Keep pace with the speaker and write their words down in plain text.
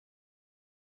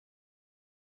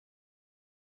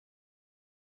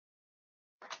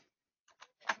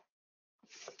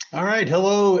All right,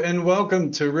 hello and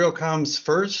welcome to Realcomm's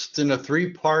first in a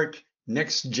three-part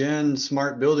Next Gen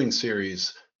Smart Building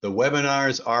series. The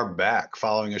webinars are back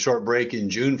following a short break in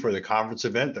June for the conference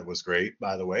event that was great,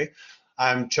 by the way.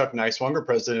 I'm Chuck Neiswanger,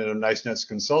 president of NiceNets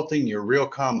Consulting, your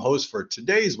Realcomm host for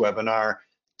today's webinar,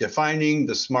 Defining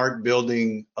the Smart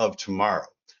Building of Tomorrow.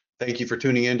 Thank you for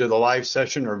tuning into the live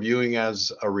session or viewing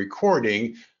as a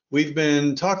recording. We've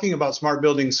been talking about smart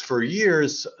buildings for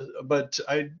years, but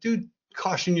I do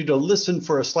caution you to listen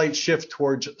for a slight shift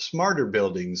towards smarter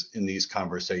buildings in these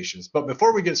conversations. But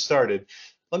before we get started,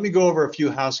 let me go over a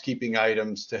few housekeeping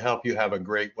items to help you have a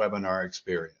great webinar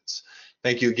experience.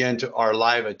 Thank you again to our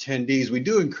live attendees. We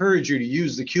do encourage you to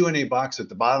use the Q&A box at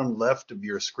the bottom left of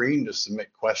your screen to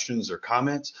submit questions or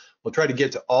comments. We'll try to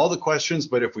get to all the questions,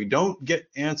 but if we don't get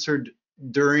answered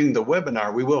during the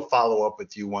webinar, we will follow up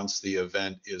with you once the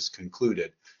event is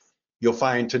concluded. You'll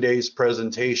find today's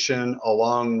presentation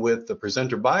along with the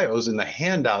presenter bios in the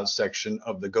handout section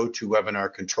of the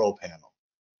GoToWebinar control panel.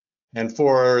 And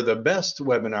for the best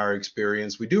webinar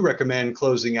experience, we do recommend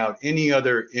closing out any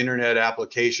other internet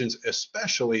applications,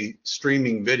 especially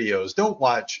streaming videos. Don't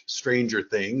watch Stranger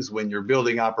Things when your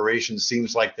building operations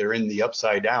seems like they're in the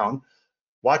upside down.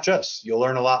 Watch us, you'll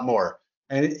learn a lot more.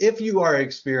 And if you are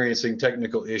experiencing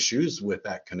technical issues with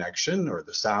that connection or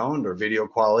the sound or video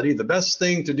quality, the best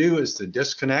thing to do is to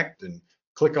disconnect and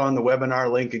click on the webinar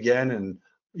link again. And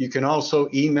you can also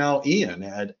email Ian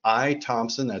at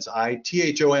ithompson, that's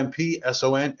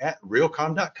ITHOMPSON at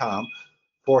realcomm.com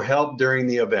for help during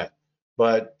the event.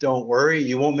 But don't worry,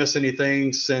 you won't miss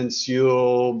anything since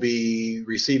you'll be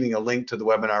receiving a link to the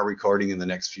webinar recording in the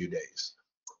next few days.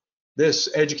 This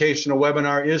educational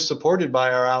webinar is supported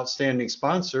by our outstanding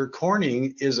sponsor.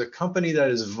 Corning is a company that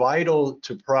is vital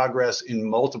to progress in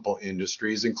multiple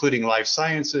industries, including life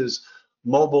sciences,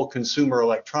 mobile consumer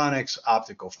electronics,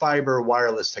 optical fiber,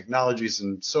 wireless technologies,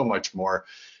 and so much more.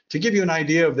 To give you an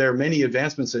idea of their many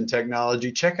advancements in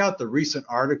technology, check out the recent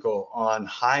article on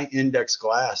high index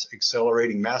glass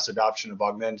accelerating mass adoption of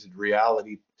augmented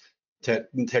reality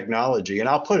technology, and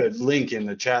I'll put a link in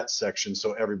the chat section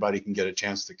so everybody can get a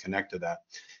chance to connect to that.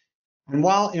 And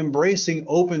while embracing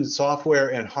open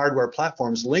software and hardware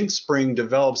platforms, LinkSpring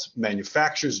develops,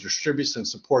 manufactures, distributes, and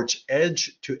supports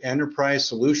edge to enterprise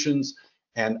solutions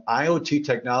and IoT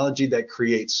technology that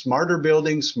creates smarter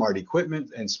buildings, smart equipment,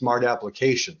 and smart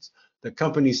applications. The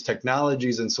company's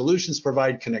technologies and solutions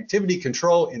provide connectivity,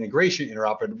 control, integration,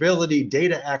 interoperability,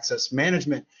 data access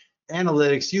management,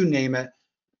 analytics, you name it.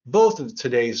 Both of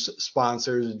today's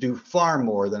sponsors do far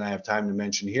more than I have time to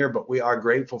mention here, but we are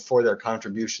grateful for their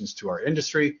contributions to our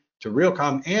industry, to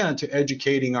Realcomm, and to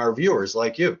educating our viewers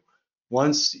like you.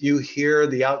 Once you hear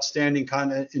the outstanding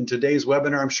content in today's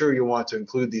webinar, I'm sure you'll want to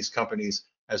include these companies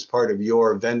as part of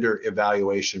your vendor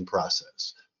evaluation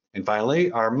process. And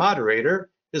finally, our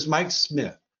moderator is Mike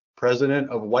Smith,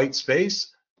 president of Whitespace,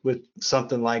 with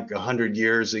something like 100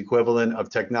 years equivalent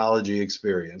of technology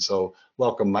experience. So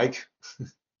welcome, Mike.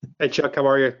 Hey, Chuck, how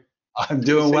are you? I'm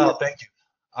doing well, thank you.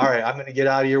 All right, I'm going to get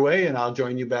out of your way and I'll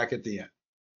join you back at the end.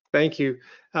 Thank you.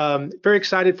 Very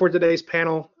excited for today's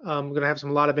panel. We're going to have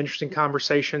a lot of interesting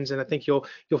conversations, and I think you'll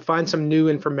find some new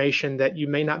information that you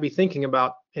may not be thinking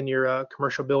about in your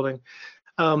commercial building.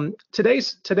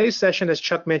 Today's session, as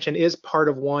Chuck mentioned, is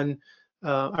part one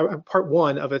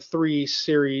of a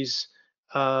three-series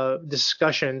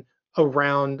discussion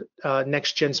around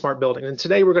next gen smart building. And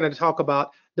today we're going to talk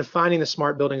about defining the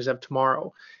smart buildings of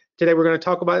tomorrow. Today we're going to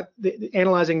talk about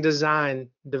analyzing design,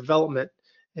 development,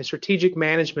 and strategic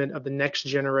management of the next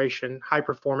generation high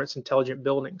performance intelligent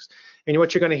buildings. And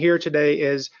what you're going to hear today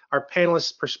is our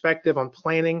panelists' perspective on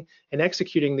planning and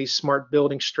executing these smart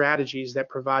building strategies that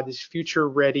provide this future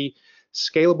ready,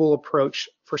 scalable approach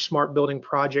for smart building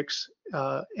projects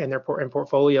and their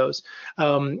portfolios.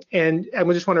 And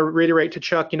we just want to reiterate to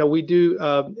Chuck,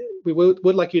 we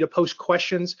would like you to post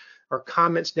questions or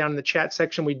comments down in the chat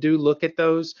section. We do look at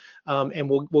those, and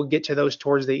we'll get to those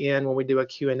towards the end when we do a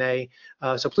Q&A.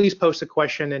 So please post a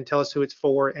question and tell us who it's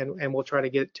for, and we'll try to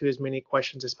get to as many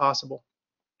questions as possible.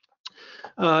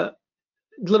 A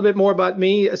little bit more about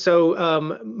me.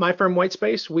 So my firm,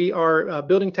 Whitespace, we are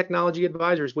building technology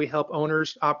advisors. We help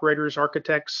owners, operators,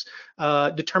 architects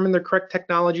determine the correct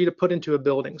technology to put into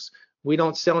buildings. We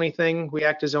don't sell anything. We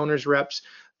act as owners' reps.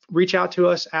 Reach out to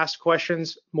us, ask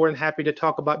questions. More than happy to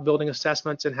talk about building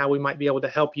assessments and how we might be able to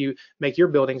help you make your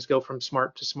buildings go from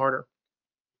smart to smarter.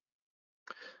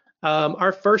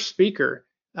 Our first speaker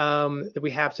that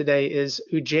we have today is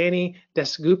Ujjani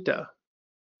Dasgupta.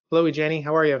 Hello, Ujjani.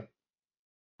 How are you?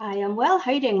 I am well.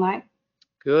 How are you doing, Mark?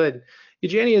 Good.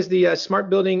 Ujjani is the Smart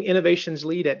Building Innovations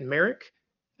Lead at Merrick.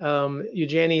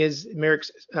 Eugenie is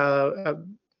Merrick's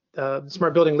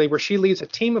smart building lead, where she leads a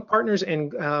team of partners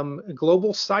and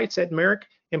global sites at Merrick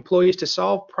employees to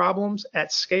solve problems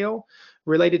at scale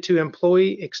related to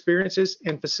employee experiences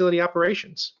and facility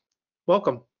operations.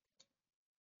 Welcome.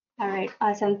 All right,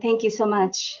 awesome. Thank you so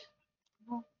much.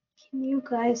 Can you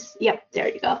guys, yep, there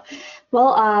you go.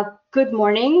 Well, good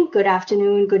morning, good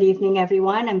afternoon, good evening,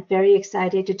 everyone. I'm very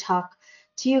excited to talk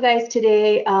to you guys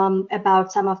today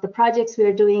about some of the projects we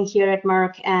are doing here at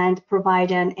Merck and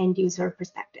provide an end user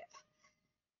perspective.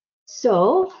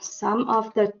 So some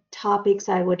of the topics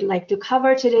I would like to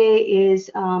cover today is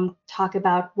talk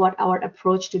about what our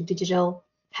approach to digital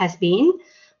has been.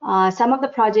 Some of the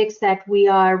projects that we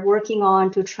are working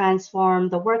on to transform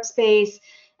the workspace,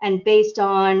 and based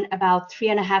on about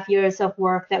 3.5 years of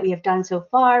work that we have done so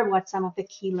far, what some of the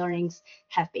key learnings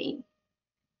have been.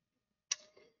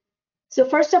 So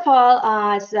first of all,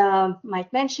 as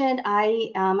Mike mentioned,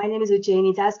 my name is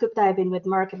Ujjaini Dasgupta. I've been with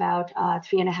Merck about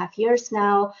 3.5 years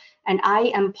now, and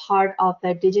I am part of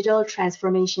the digital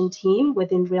transformation team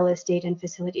within real estate and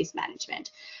facilities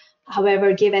management.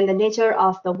 However, given the nature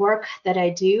of the work that I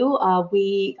do,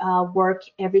 we work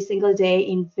every single day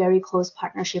in very close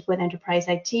partnership with enterprise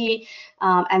IT,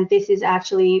 and this is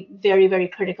actually very, very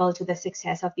critical to the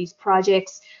success of these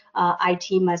projects.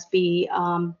 IT must be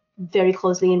very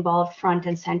closely involved front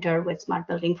and center with smart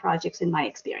building projects in my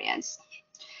experience.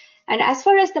 And as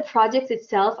far as the projects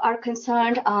itself are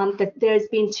concerned, there's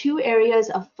been 2 areas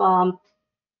of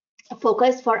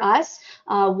focus for us.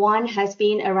 One has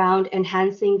been around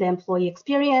enhancing the employee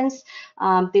experience.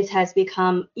 This has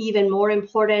become even more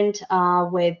important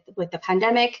with the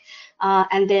pandemic.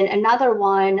 And then another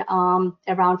one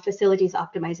around facilities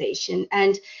optimization.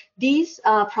 And these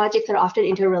projects are often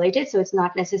interrelated, so it's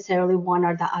not necessarily one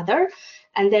or the other.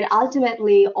 And then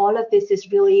ultimately, all of this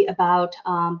is really about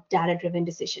data-driven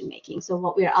decision making. So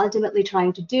what we are ultimately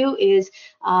trying to do is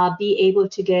be able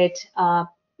to get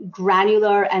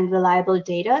granular and reliable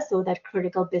data so that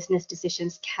critical business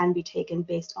decisions can be taken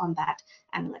based on that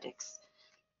analytics.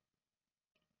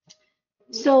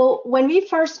 So when we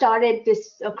first started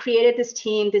this, created this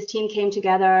team came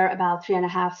together about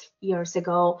 3.5 years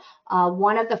ago.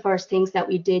 One of the first things that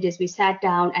we did is we sat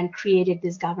down and created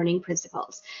these governing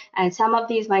principles. And some of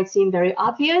these might seem very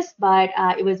obvious, but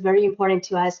it was very important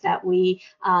to us that we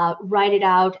write it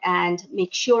out and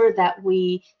make sure that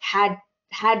we had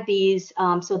these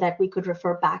so that we could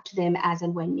refer back to them as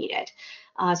and when needed.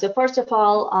 So first of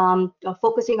all,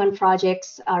 focusing on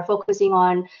projects, focusing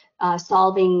on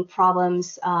solving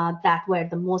problems that were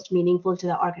the most meaningful to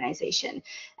the organization.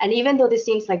 And even though this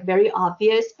seems like very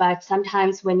obvious, but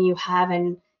sometimes when you have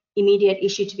an immediate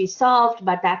issue to be solved,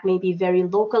 but that may be very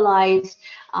localized,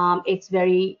 it's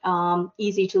very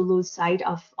easy to lose sight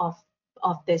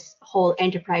of this whole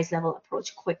enterprise level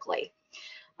approach quickly.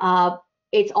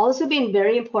 It's also been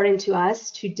very important to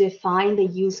us to define the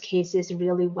use cases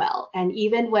really well. And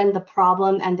even when the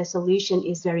problem and the solution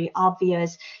is very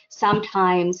obvious,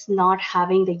 sometimes not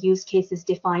having the use cases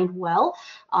defined well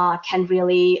can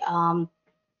really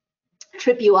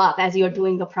trip you up as you're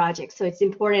doing the project. So it's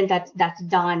important that that's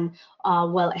done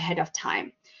well ahead of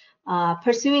time.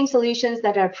 Pursuing solutions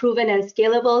that are proven and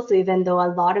scalable. So even though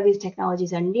a lot of these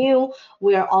technologies are new,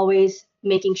 we are always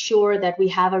making sure that we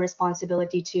have a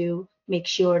responsibility to make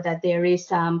sure that there is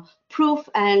some proof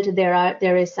and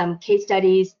there is some case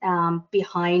studies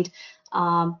behind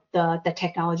the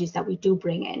technologies that we do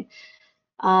bring in.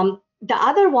 The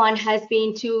other one has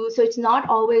been so it's not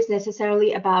always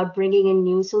necessarily about bringing in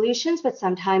new solutions, but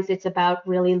sometimes it's about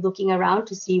really looking around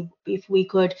to see if we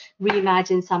could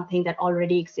reimagine something that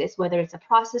already exists, whether it's a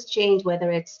process change,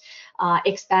 whether it's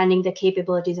expanding the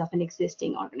capabilities of an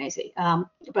existing organization,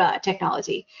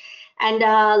 technology. And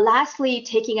lastly,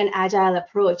 taking an agile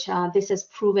approach. This has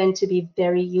proven to be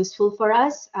very useful for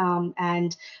us.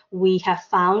 And we have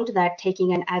found that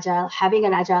having an agile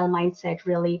mindset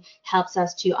really helps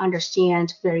us to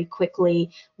understand very quickly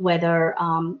whether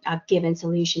a given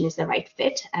solution is the right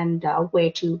fit and where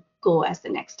to go as the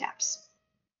next steps.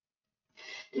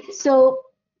 So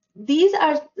these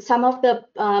are some of the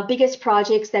biggest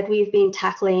projects that we've been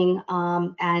tackling,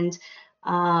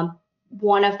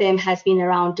 one of them has been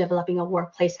around developing a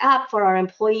workplace app for our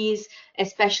employees,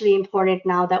 especially important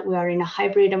now that we are in a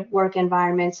hybrid work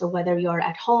environment. So whether you're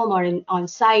at home or on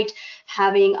site,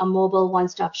 having a mobile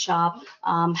one-stop shop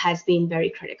has been very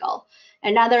critical.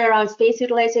 Another around space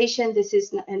utilization. This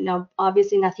is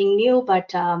obviously nothing new, but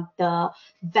the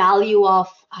value of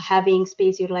having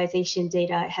space utilization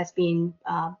data has been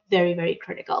very, very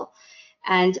critical.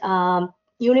 And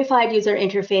unified user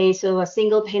interface, so a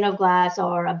single pane of glass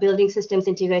or a building systems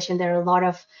integration. There are a lot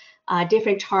of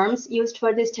different terms used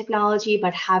for this technology,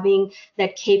 but having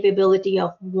that capability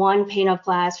of one pane of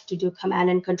glass to do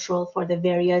command and control for the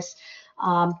various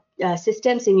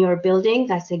systems in your building,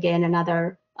 that's again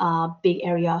another big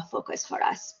area of focus for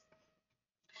us.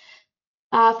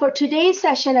 For today's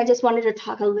session, I just wanted to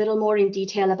talk a little more in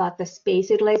detail about the space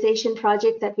utilization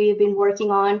project that we've been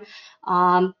working on.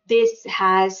 This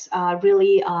has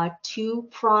really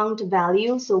two-pronged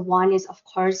value. So one is, of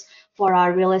course, for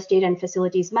our real estate and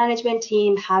facilities management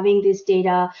team, having this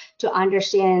data to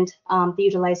understand the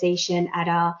utilization at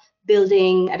a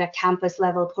building, at a campus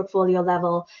level, portfolio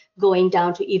level, going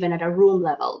down to even at a room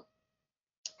level.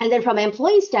 And then from an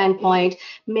employee standpoint,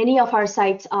 many of our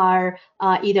sites are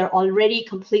either already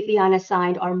completely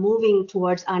unassigned or moving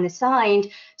towards unassigned.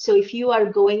 So if you are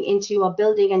going into a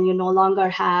building and you no longer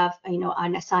have,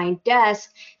 an assigned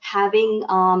desk, having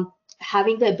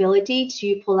the ability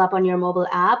to pull up on your mobile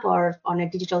app or on a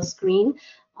digital screen,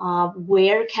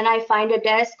 where can I find a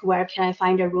desk? Where can I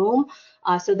find a room?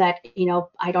 So that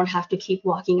I don't have to keep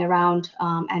walking around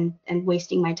and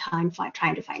wasting my time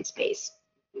trying to find space.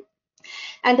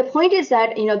 And the point is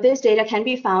that this data can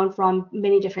be found from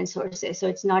many different sources. So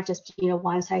it's not just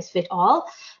one size fit all.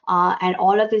 And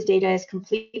all of this data is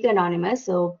completely anonymous.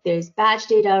 So there's badge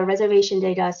data, reservation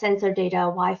data, sensor data,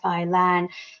 Wi-Fi, LAN,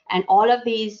 and all of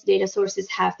these data sources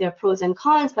have their pros and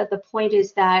cons. But the point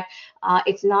is that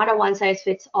it's not a one size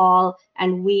fits all,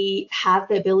 and we have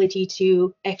the ability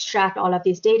to extract all of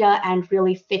this data and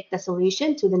really fit the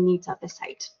solution to the needs of the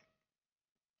site.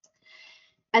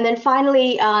 And then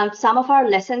finally, some of our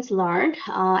lessons learned.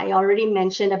 I already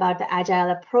mentioned about the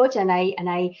agile approach, and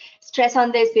I stress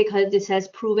on this because this has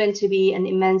proven to be an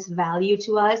immense value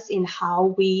to us in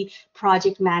how we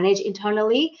project manage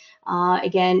internally.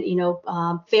 Again,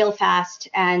 fail fast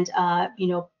and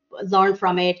learn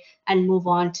from it and move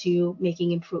on to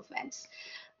making improvements.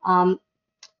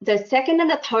 The second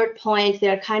and the third point,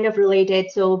 they're kind of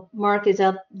related. So Merck is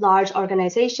a large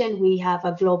organization. We have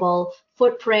a global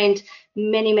footprint,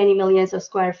 many millions of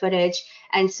square footage.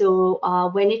 And so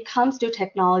when it comes to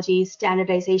technology,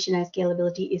 standardization and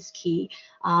scalability is key.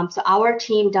 So our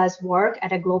team does work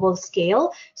at a global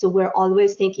scale. So we're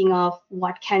always thinking of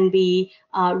what can be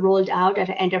rolled out at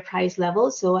an enterprise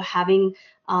level. So having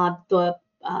the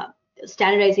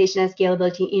standardization and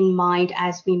scalability in mind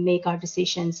as we make our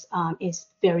decisions is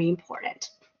very important.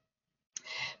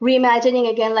 Reimagining,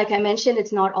 again, like I mentioned,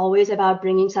 it's not always about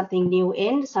bringing something new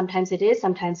in. Sometimes it is,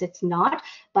 sometimes it's not,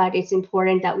 but it's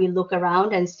important that we look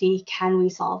around and see, can we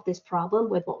solve this problem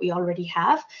with what we already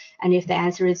have? And if the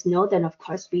answer is no, then of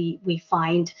course we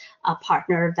find a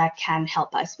partner that can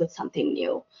help us with something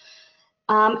new.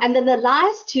 And then the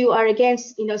last two are, again,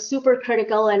 super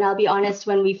critical. And I'll be honest,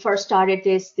 when we first started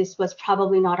this was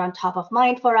probably not on top of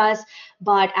mind for us.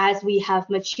 But as we have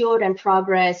matured and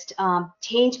progressed,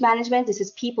 change management, this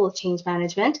is people change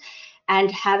management,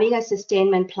 and having a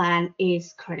sustainment plan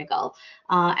is critical.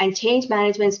 And change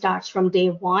management starts from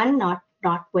day one, not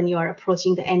when you're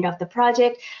approaching the end of the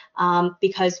project,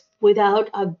 because without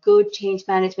a good change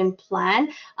management plan,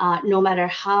 no matter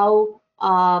how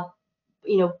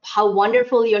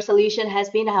wonderful your solution has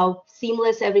been, how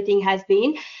seamless everything has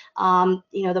been,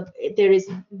 there is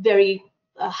very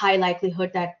high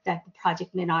likelihood that the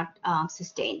project may not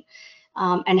sustain.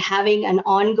 And having an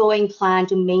ongoing plan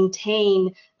to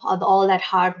maintain all that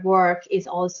hard work is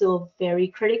also very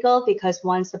critical, because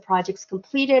once the project's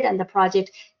completed and the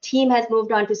project team has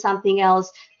moved on to something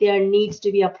else, there needs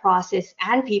to be a process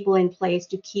and people in place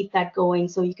to keep that going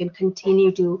so you can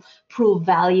continue to prove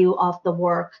value of the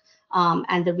work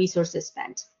and the resources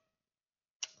spent.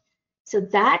 So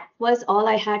that was all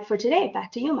I had for today.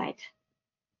 Back to you, Mike.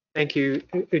 Thank you,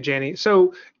 Ujjani.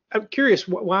 So I'm curious,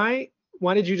 why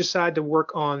did you decide to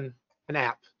work on an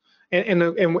app?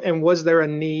 And was there a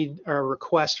need or a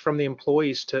request from the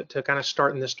employees to kind of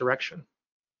start in this direction?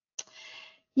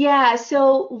 Yeah,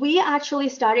 so we actually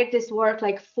started this work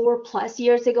like 4+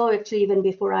 years ago, actually even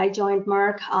before I joined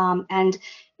Merck, and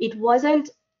it wasn't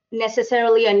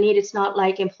necessarily a need. It's not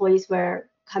like employees were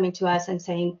coming to us and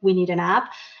saying we need an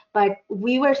app, but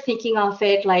we were thinking of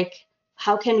it like,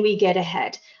 how can we get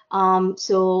ahead?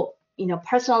 So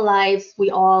personal lives, we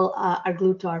all are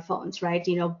glued to our phones, right?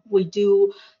 We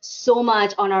do so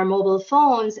much on our mobile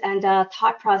phones, and the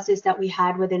thought process that we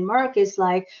had within Merck is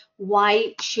like,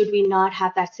 why should we not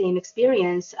have that same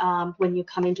experience when you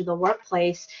come into the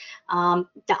workplace?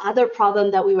 The other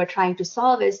problem that we were trying to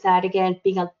solve is that, again,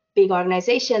 being a big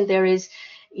organization, there is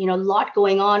a lot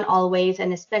going on always,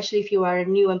 and especially if you are a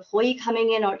new employee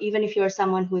coming in, or even if you're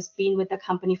someone who's been with the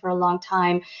company for a long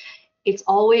time, it's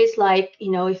always like,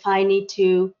 if I need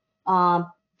to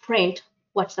print,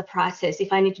 what's the process?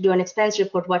 If I need to do an expense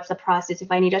report, what's the process?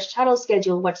 If I need a shuttle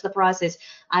schedule, what's the process?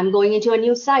 I'm going into a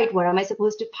new site. Where am I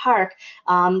supposed to park?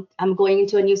 I'm going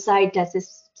into a new site. Does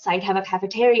this site have a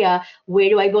cafeteria? Where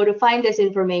do I go to find this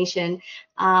information?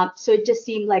 So it just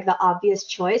seemed like the obvious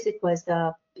choice. It was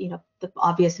the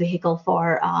obvious vehicle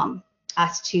for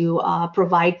us to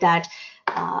provide that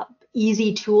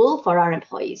easy tool for our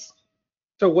employees.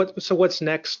 So what's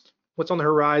next? What's on the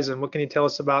horizon? What can you tell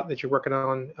us about that you're working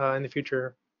on in the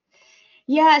future?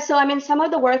 Yeah, so I mean, some of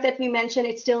the work that we mentioned,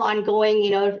 it's still ongoing.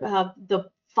 The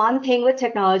fun thing with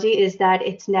technology is that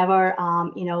it's never,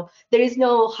 there is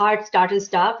no hard start and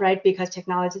stop, right? Because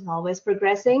technology is always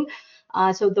progressing.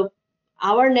 So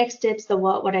our next steps,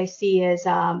 what I see is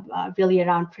really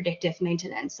around predictive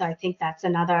maintenance. So I think that's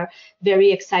another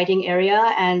very exciting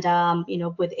area. And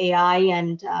with AI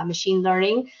and machine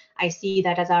learning, I see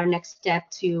that as our next step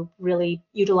to really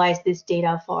utilize this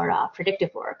data for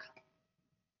predictive work.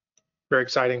 Very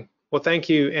exciting. Well, thank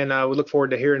you, and we look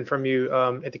forward to hearing from you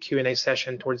at the Q&A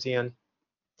session towards the end.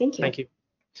 Thank you. Thank you.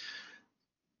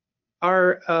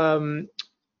 Our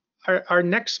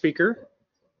next speaker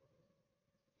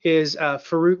is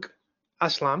Farooq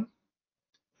Aslam,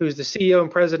 who is the CEO and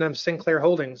president of Sinclair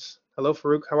Holdings. Hello,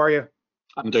 Farooq. How are you?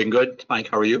 I'm doing good. Mike,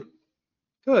 how are you?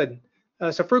 Good.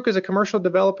 So Farooq is a commercial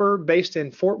developer based in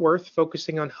Fort Worth,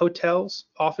 focusing on hotels,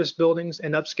 office buildings,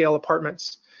 and upscale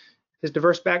apartments. His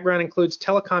diverse background includes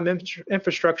telecom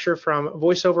infrastructure from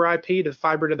voice over IP to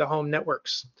fiber to the home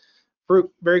networks.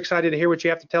 Farooq, very excited to hear what you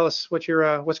have to tell us. What's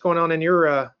going on in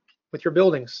with your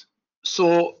buildings?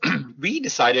 So we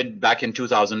decided back in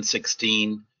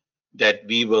 2016 that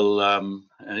we will,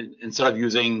 instead of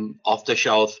using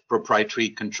off-the-shelf proprietary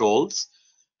controls,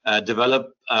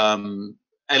 develop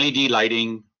LED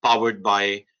lighting powered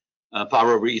by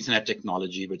Power over Ethernet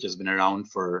technology, which has been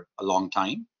around for a long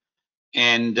time.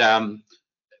 And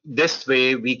this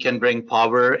way we can bring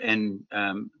power and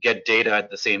get data at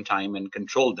the same time and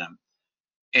control them.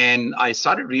 And I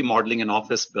started remodeling an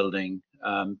office building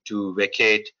to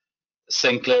vacate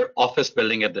Sinclair office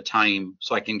building at the time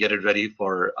so I can get it ready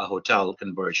for a hotel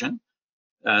conversion.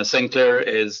 Sinclair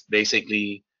is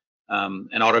basically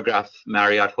an Autograph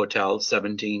Marriott hotel,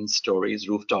 17 stories,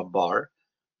 rooftop bar,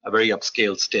 a very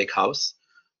upscale steakhouse.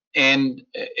 And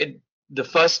the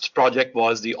first project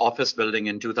was the office building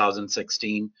in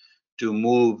 2016 to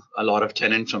move a lot of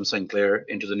tenants from Sinclair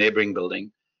into the neighboring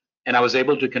building. And I was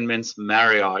able to convince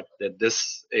Marriott that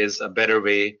this is a better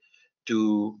way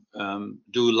to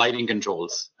do lighting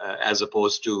controls as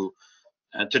opposed to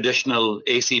traditional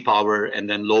AC power and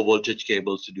then low voltage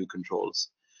cables to do controls.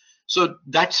 So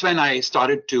that's when I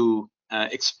started to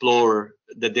explore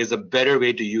that there's a better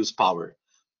way to use power.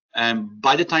 And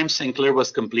by the time Sinclair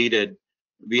was completed,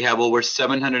 we have over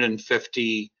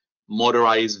 750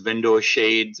 motorized window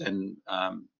shades and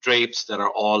drapes that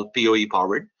are all PoE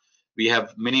powered. We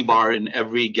have minibar in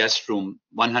every guest room,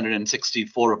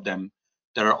 164 of them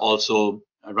that are also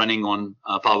running on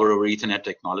Power over Ethernet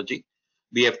technology.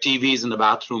 We have TVs in the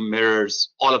bathroom, mirrors,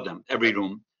 all of them, every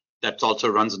room that also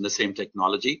runs on the same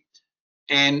technology.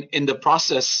 And in the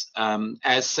process,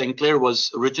 as Sinclair was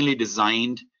originally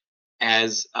designed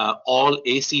as all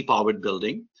AC powered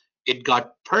building, it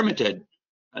got permitted,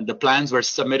 and the plans were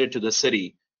submitted to the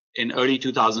city in early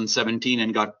 2017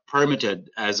 and got permitted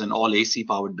as an all AC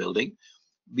powered building.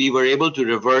 We were able to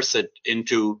reverse it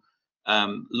into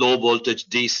low voltage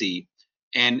DC.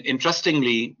 And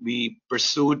interestingly, we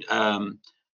pursued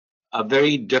a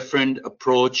very different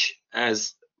approach,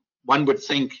 as one would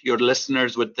think, your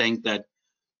listeners would think that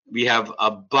we have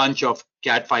a bunch of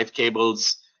Cat5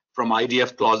 cables from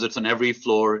IDF closets on every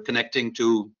floor connecting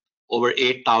to over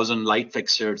 8,000 light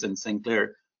fixtures in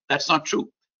Sinclair. That's not true.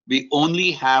 We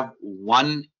only have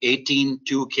one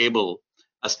 18-2 cable,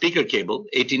 a speaker cable,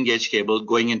 18 gauge cable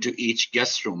going into each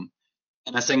guest room,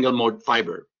 and a single mode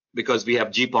fiber, because we have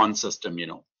GPON system,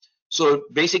 So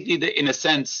basically, in a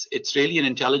sense, it's really an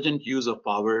intelligent use of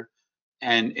power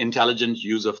and intelligent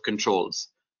use of controls.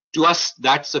 To us,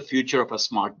 that's the future of a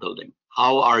smart building.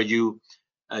 How are you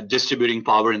distributing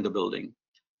power in the building?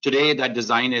 Today, that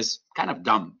design is kind of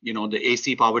dumb. The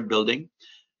AC powered building,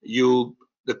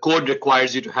 the code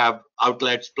requires you to have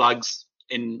outlets, plugs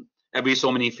in every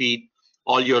so many feet,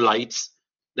 all your lights.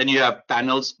 Then you have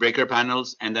panels, breaker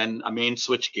panels, and then a main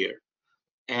switch gear.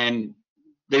 And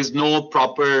there's no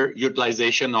proper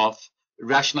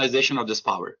rationalization of this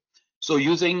power. So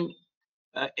using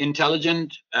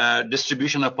intelligent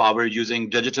distribution of power using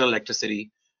digital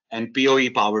electricity, and PoE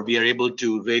power, we are able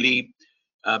to really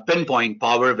pinpoint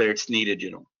power where it's needed.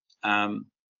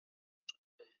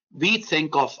 We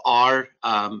think of our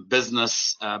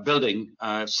business building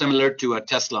similar to a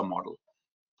Tesla model.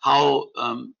 How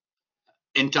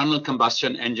internal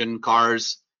combustion engine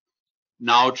cars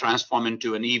now transform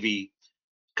into an EV.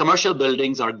 Commercial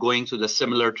buildings are going through the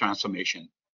similar transformation.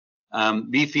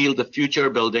 We feel the future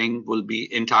building will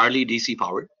be entirely DC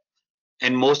powered,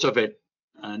 and most of it,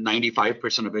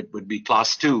 95% of it, would be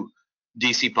Class 2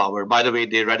 DC power. By the way,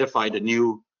 they ratified a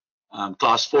new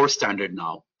Class 4 standard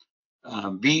now.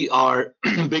 We are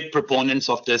big proponents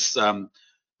of this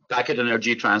packet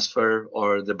energy transfer,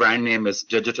 or the brand name is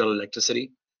digital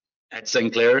electricity, at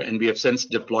Sinclair, and we have since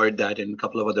deployed that in a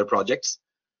couple of other projects.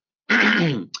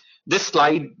 This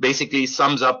slide basically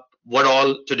sums up what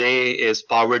all today is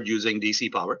powered using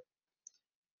DC power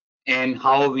and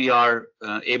how we are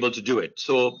able to do it.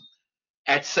 So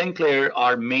at Sinclair,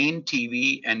 our main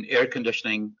TV and air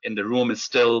conditioning in the room is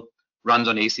still runs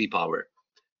on AC power.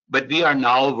 But we are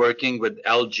now working with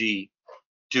LG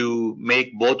to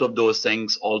make both of those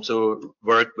things also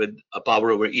work with a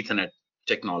power over Ethernet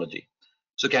technology.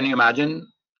 So can you imagine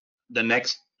the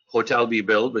next hotel we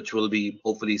build, which will be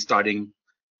hopefully starting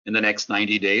in the next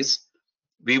 90 days,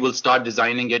 we will start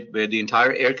designing it where the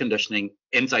entire air conditioning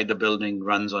inside the building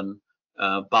runs on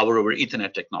power over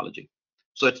Ethernet technology.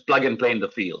 So it's plug and play in the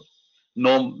field.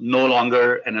 No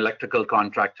longer an electrical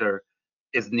contractor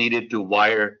is needed to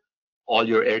wire all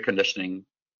your air conditioning,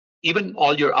 even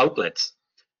all your outlets.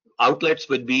 Outlets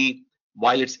would be,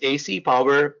 while it's AC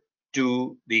power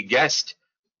to the guest,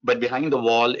 but behind the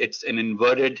wall, it's an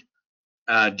inverted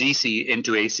DC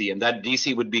into AC, and that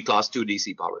DC would be Class 2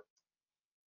 DC power.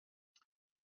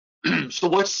 So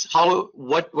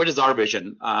what is our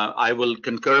vision? I will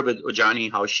concur with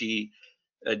Ujjani how she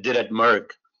did at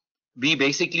Merck. We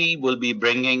basically will be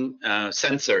bringing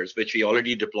sensors, which we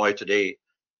already deploy today,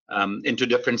 into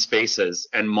different spaces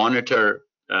and monitor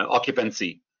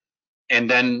occupancy. And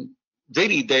then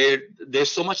really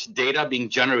there's so much data being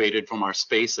generated from our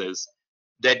spaces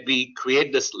that we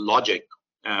create this logic.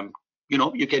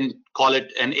 You can call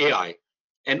it an AI.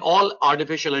 And all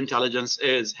artificial intelligence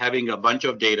is having a bunch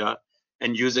of data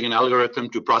and using an algorithm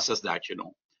to process that.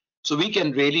 So we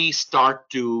can really start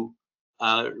to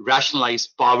rationalize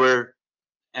power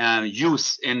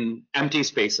use in empty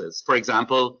spaces. For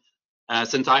example,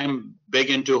 since I'm big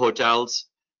into hotels,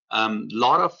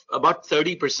 about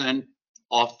 30%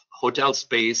 of hotel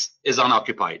space is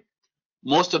unoccupied.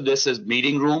 Most of this is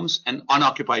meeting rooms and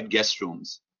unoccupied guest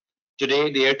rooms.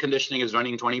 Today, the air conditioning is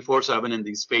running 24/7 in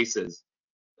these spaces.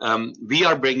 We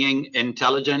are bringing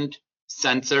intelligent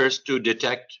sensors to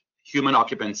detect human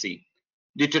occupancy.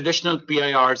 The traditional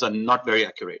PIRs are not very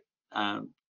accurate.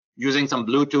 Using some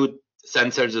Bluetooth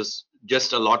sensors is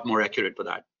just a lot more accurate for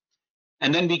that.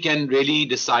 And then we can really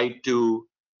decide to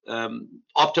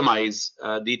optimize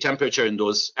the temperature in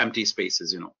those empty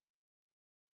spaces.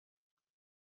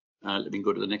 Let me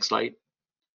go to the next slide.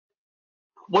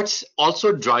 What's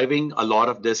also driving a lot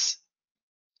of this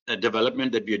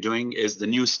development that we are doing is the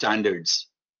new standards.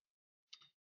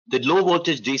 The low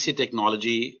voltage DC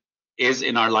technology is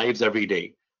in our lives every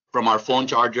day, from our phone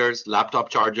chargers, laptop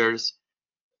chargers.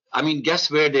 I mean,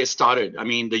 guess where they started? I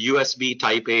mean, the USB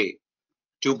Type A,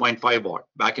 2.5 watt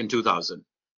back in 2000.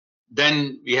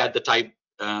 Then we had the Type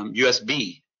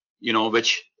USB,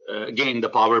 which again, the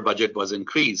power budget was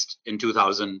increased in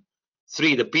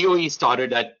 2003. The PoE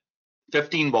started at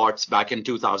 15 watts back in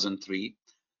 2003.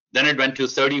 Then it went to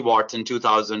 30 watts in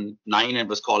 2009 and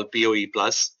was called PoE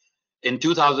Plus. In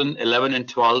 2011 and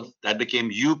 12, that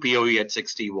became UPoE at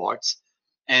 60 watts.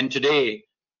 And today,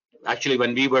 actually,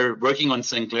 when we were working on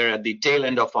Sinclair at the tail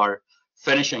end of our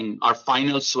finishing, our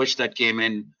final switch that came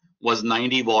in was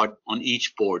 90 watt on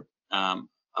each port, a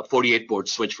 48 port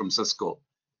switch from Cisco.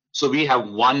 So we have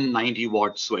one 90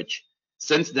 watt switch.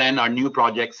 Since then, our new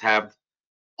projects have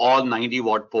all 90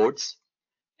 watt ports,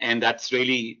 and that's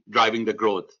really driving the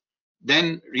growth.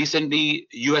 Then recently,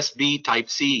 USB Type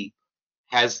C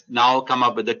has now come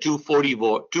up with a 240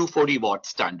 watt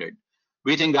standard.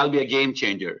 We think that'll be a game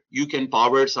changer. You can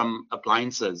power some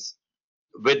appliances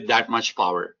with that much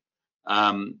power.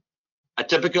 A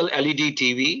typical LED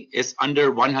TV is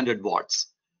under 100 watts.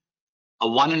 A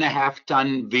 1.5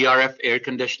 ton VRF air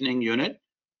conditioning unit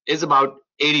is about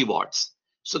 80 watts.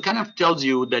 So it kind of tells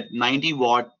you that 90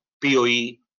 watt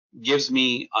PoE gives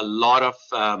me a lot of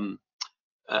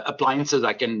appliances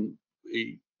I can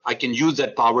use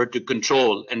that power to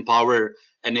control and power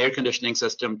an air conditioning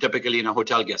system, typically in a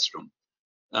hotel guest room.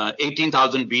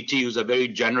 18,000 BTU is a very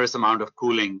generous amount of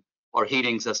cooling or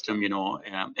heating system, in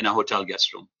a hotel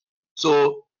guest room.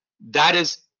 So That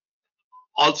is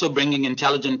also bringing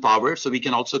intelligent power, so we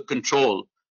can also control.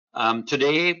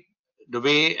 Today, the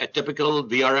way a typical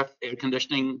VRF air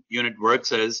conditioning unit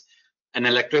works is an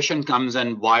electrician comes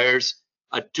and wires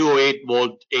a 208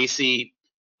 volt AC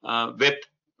whip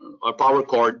or power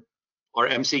cord or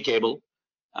MC cable,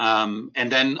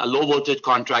 and then a low voltage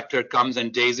contractor comes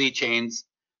and daisy chains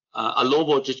a low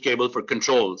voltage cable for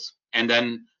controls, and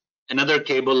then another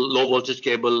cable, low voltage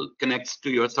cable, connects to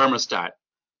your thermostat.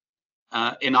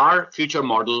 In our future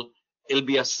model, it'll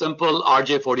be a simple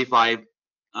RJ45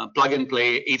 plug and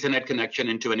play Ethernet connection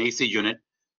into an AC unit,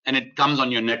 and it comes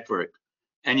on your network.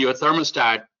 And your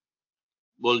thermostat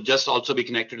will just also be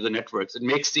connected to the networks. It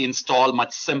makes the install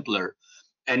much simpler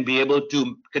and be able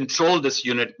to control this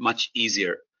unit much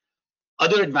easier.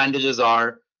 Other advantages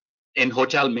are in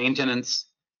hotel maintenance.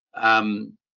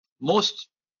 Most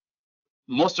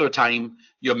of the time,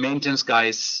 your maintenance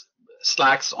guys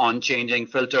slacks on changing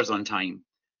filters on time.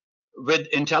 With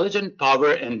intelligent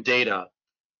power and data,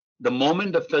 the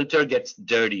moment the filter gets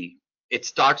dirty, it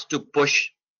starts to push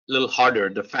a little harder.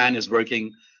 The fan is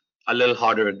working a little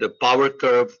harder. The power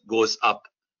curve goes up.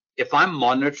 If I'm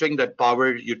monitoring that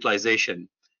power utilization,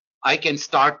 I can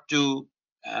start to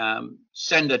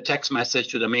send a text message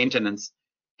to the maintenance.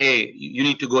 Hey, you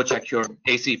need to go check your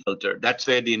AC filter. That's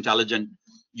where the intelligent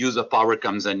use of power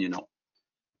comes in, you know.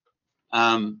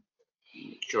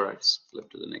 Sure, let's flip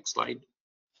to the next slide.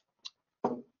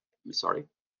 I'm sorry.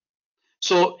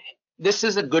 So this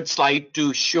is a good slide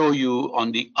to show you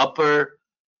on the upper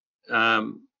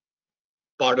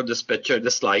part of this picture,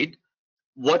 this slide,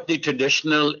 what the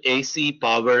traditional AC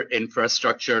power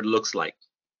infrastructure looks like.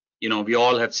 You know, we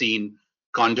all have seen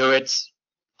conduits,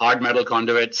 hard metal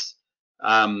conduits,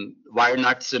 wire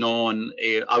nuts, you know, on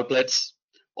outlets,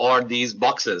 or these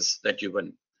boxes that you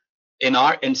win.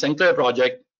 In Sinclair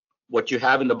project, what you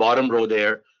have in the bottom row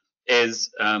there is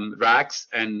racks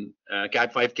and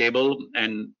Cat5 cable,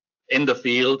 and in the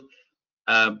field,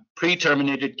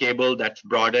 pre-terminated cable that's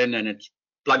brought in and it's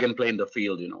plug and play in the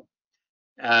field, you know.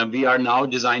 We are now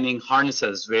designing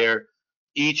harnesses where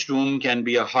each room can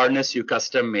be a harness you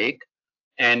custom make,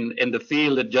 and in the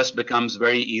field it just becomes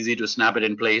very easy to snap it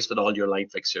in place with all your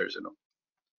light fixtures, you know.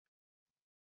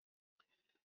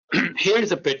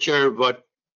 Here's a picture where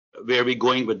we're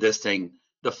going with this thing.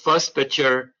 The first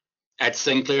picture at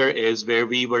Sinclair is where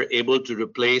we were able to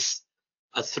replace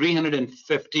a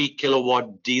 350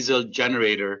 kilowatt diesel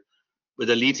generator with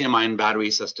a lithium-ion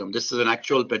battery system. This is an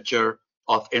actual picture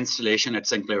of installation at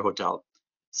Sinclair Hotel.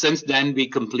 Since then, we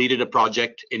completed a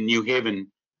project in New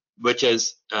Haven, which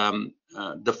is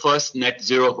the first net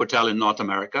zero hotel in North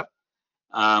America.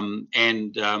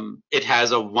 It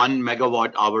has a 1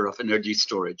 megawatt hour of energy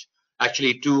storage,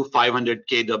 actually 2 500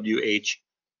 kWh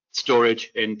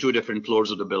storage in 2 different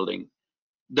floors of the building.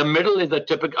 The middle is a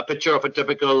picture of a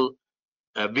typical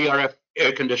VRF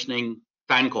air conditioning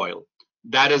fan coil.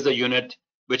 That is the unit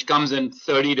which comes in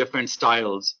 30 different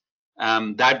styles.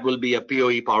 That will be a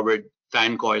PoE powered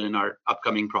fan coil in our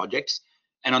upcoming projects.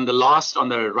 And on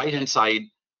the right-hand side,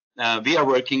 we are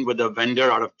working with a vendor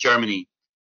out of Germany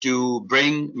to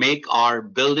make our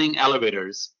building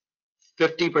elevators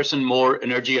 50% more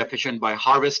energy efficient by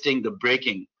harvesting the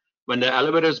braking. When the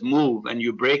elevators move and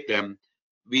you brake them,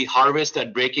 we harvest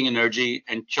that braking energy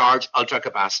and charge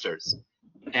ultracapacitors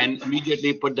and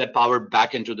immediately put that power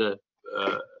back into the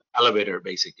elevator,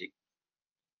 basically.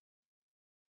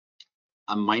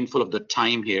 I'm mindful of the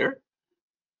time here.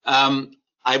 I'm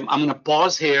going to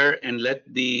pause here and let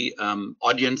the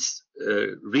audience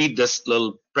read this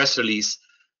little press release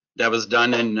that was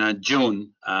done in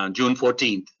June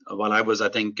 14th, while I was, I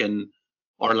think, in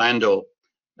Orlando.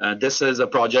 This is a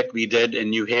project we did in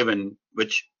New Haven,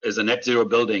 which is a net zero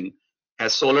building,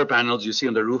 has solar panels you see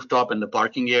on the rooftop in the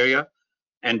parking area,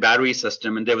 and battery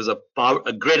system. And there was a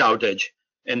grid outage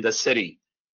in the city.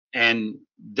 And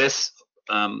this,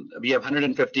 we have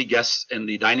 150 guests in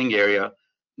the dining area.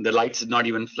 The lights did not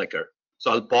even flicker.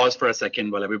 So I'll pause for a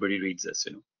second while everybody reads this,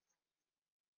 you know.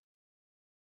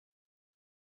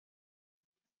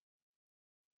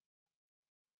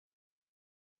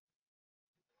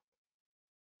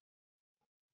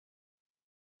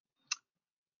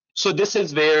 So this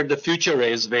is where the future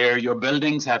is, where your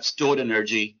buildings have stored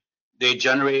energy. They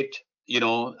generate, you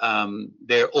know,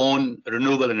 their own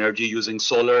renewable energy using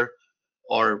solar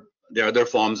or their other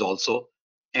forms also.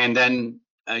 And then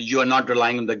you are not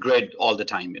relying on the grid all the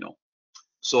time, you know.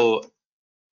 So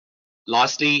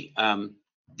lastly,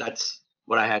 that's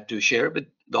what I had to share with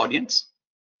the audience.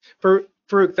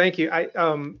 Farooq, thank you. I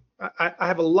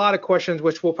have a lot of questions,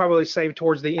 which we'll probably save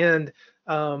towards the end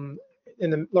in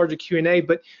the larger Q&A.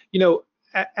 But, you know,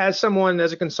 as someone,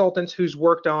 as a consultant who's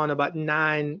worked on about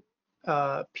 9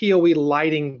 POE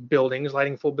lighting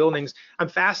full buildings, I'm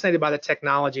fascinated by the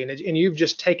technology, and you've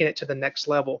just taken it to the next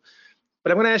level.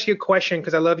 But I'm going to ask you a question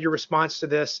because I love your response to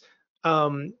this.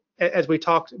 As we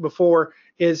talked before,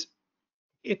 is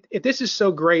if this is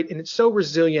so great and it's so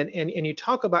resilient, and you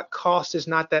talk about cost is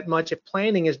not that much if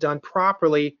planning is done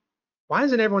properly, why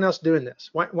isn't everyone else doing this?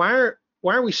 Why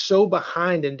are we so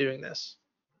behind in doing this?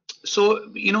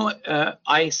 So,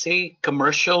 I say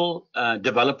commercial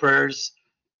developers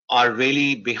are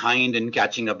really behind in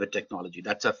catching up with technology.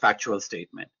 That's a factual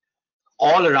statement.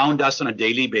 All around us on a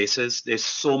daily basis, there's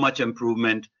so much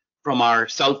improvement, from our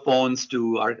cell phones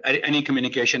to any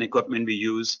communication equipment we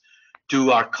use,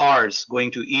 to our cars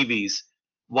going to EVs.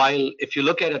 While if you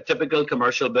look at a typical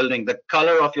commercial building, the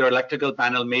color of your electrical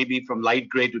panel may be from light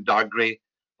gray to dark gray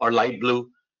or light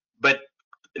blue. But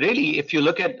really, if you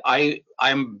look at,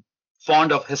 I'm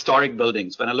fond of historic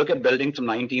buildings. When I look at buildings from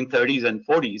 1930s and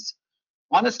 40s,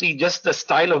 honestly, just the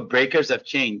style of breakers have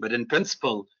changed. But in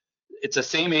principle, it's the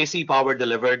same AC power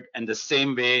delivered and the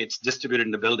same way it's distributed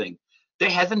in the building. There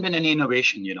hasn't been any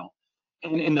innovation,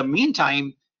 And in the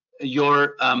meantime,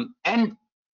 your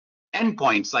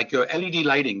endpoints, like your LED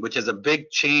lighting, which is a big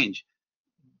change.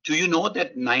 Do you know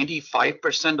that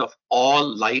 95% of all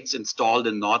lights installed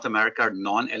in North America are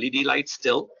non-LED lights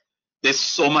still? There's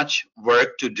so much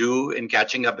work to do in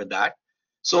catching up with that.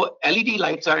 So LED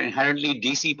lights are inherently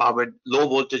DC powered, low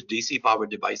voltage DC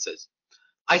powered devices.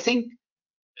 I think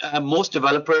most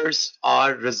developers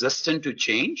are resistant to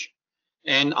change.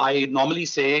 And I normally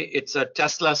say it's a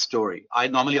Tesla story. I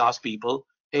normally ask people,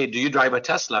 hey, do you drive a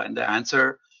Tesla? And the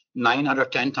answer 9 out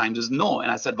of 10 times is no. And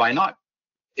I said, why not?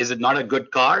 Is it not a good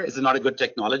car? Is it not a good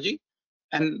technology?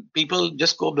 And people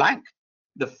just go blank.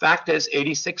 The fact is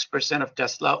 86% of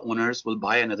Tesla owners will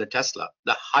buy another Tesla,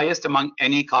 the highest among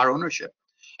any car ownership.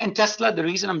 And Tesla, the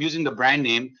reason I'm using the brand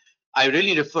name, I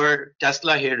really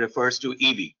Tesla here refers to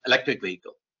EV, electric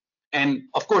vehicle. And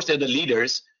of course, they're the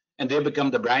leaders and they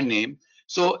become the brand name.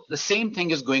 So the same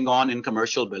thing is going on in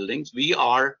commercial buildings. We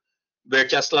are where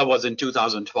Tesla was in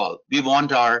 2012. We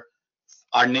want our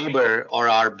neighbor or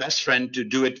our best friend to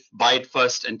do it, buy it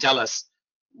first and tell us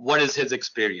what is his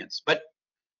experience. But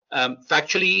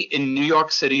factually, in New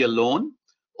York City alone,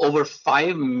 over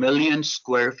 5 million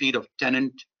square feet of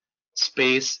tenant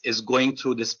space is going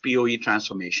through this POE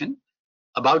transformation.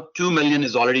 About 2 million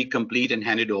is already complete and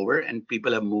handed over, and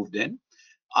people have moved in.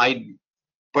 I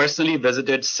personally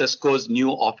visited Cisco's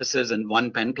new offices in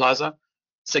One Penn Plaza,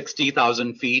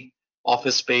 60,000 feet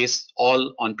office space,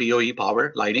 all on POE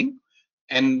power lighting.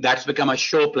 And that's become a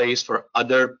show place for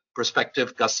other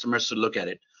prospective customers to look at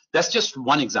it. That's just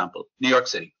one example. New York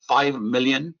City, 5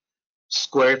 million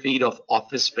square feet of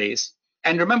office space.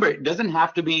 And remember, it doesn't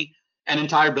have to be an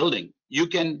entire building. You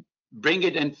can bring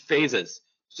it in phases.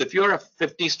 So if you're a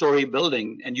 50-story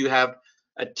building and you have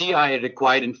a TI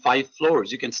required in 5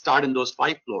 floors, you can start in those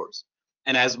 5 floors.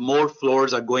 And as more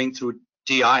floors are going through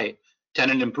TI,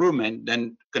 tenant improvement,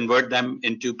 then convert them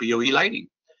into POE lighting.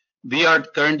 We are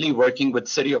currently working with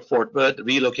City of Fort Worth,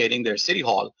 relocating their city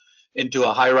hall into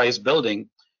a high-rise building.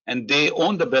 And they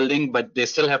own the building, but they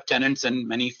still have tenants in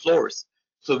many floors.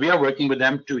 So we are working with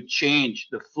them to change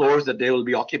the floors that they will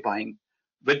be occupying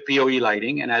with POE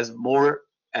lighting. And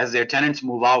as their tenants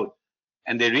move out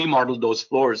and they remodel those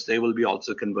floors, they will be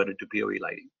also converted to POE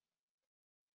lighting.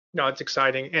 No, it's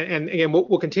exciting. And again,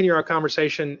 we'll continue our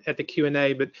conversation at the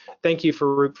Q&A, but thank you,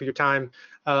 Farouk, for your time.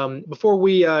 Before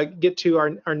we get to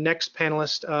our next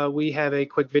panelist, we have a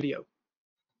quick video.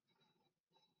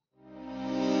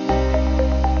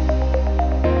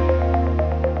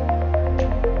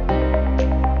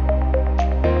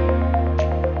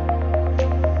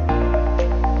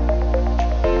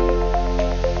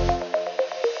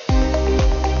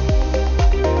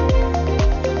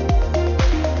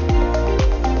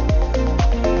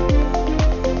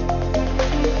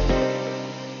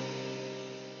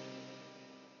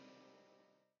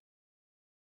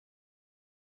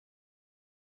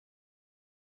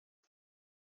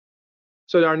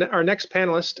 So our next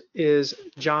panelist is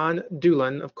John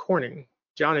Doolan of Corning.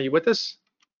 John, are you with us?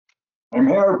 I'm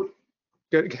here.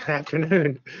 Good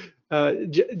afternoon.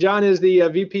 John is the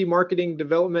VP Marketing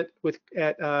Development with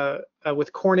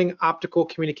Corning Optical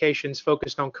Communications,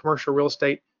 focused on commercial real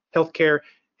estate, healthcare,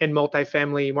 and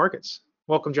multifamily markets.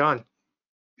 Welcome, John.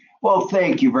 Well,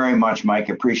 thank you very much, Mike.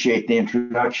 Appreciate the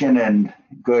introduction, and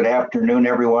good afternoon,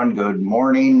 everyone. Good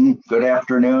morning, good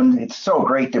afternoon. It's so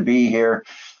great to be here.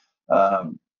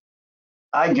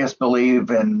 I just believe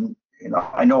in,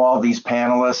 I know all these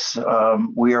panelists,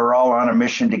 we are all on a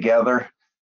mission together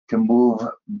to move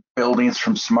buildings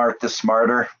from smart to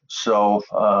smarter. So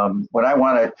what I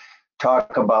want to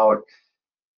talk about,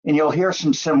 and you'll hear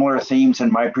some similar themes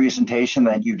in my presentation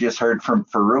that you just heard from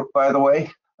Farouk, by the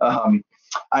way.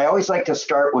 I always like to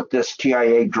start with this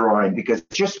TIA drawing because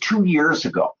just 2 years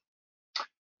ago,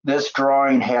 this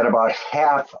drawing had about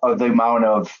half of the amount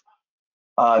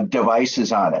of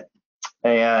devices on it.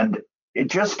 And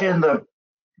just in the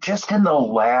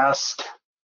last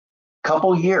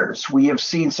couple years, we have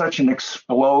seen such an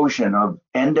explosion of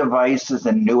end devices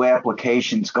and new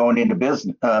applications going into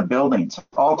buildings,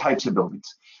 all types of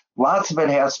buildings. Lots of it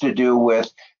has to do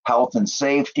with health and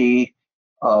safety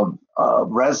of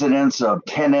residents, of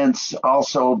tenants,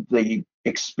 also the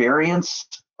experience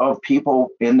of people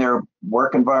in their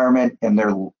work environment, in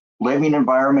their living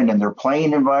environment, in their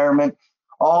playing environment,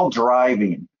 all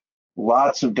driving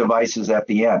lots of devices at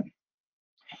the end.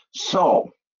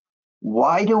 So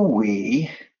why have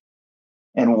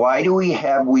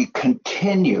we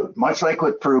continued, much like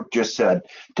what Farouk just said,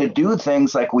 to do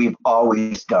things like we've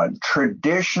always done?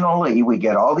 Traditionally, we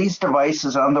get all these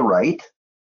devices on the right.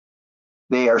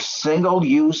 They are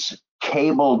single-use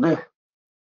cabled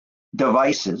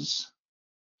devices.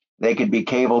 They could be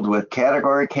cabled with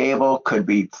category cable, could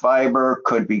be fiber,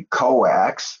 could be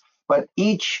coax, but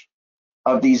each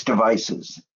of these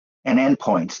devices and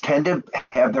endpoints tend to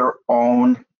have their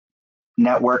own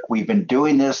network. We've been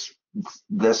doing this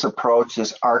approach,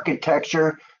 this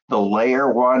architecture, the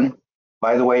layer one,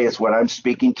 by the way, is what I'm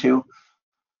speaking to.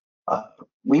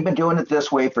 We've been doing it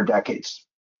this way for decades.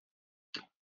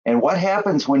 And what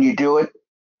happens when you do it,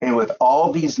 and with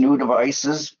all these new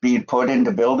devices being put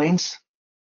into buildings,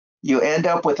 you end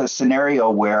up with a scenario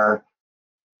where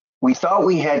we thought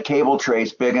we had cable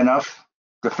trays big enough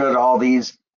to fit all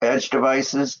these edge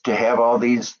devices, to have all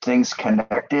these things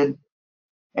connected.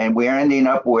 And we're ending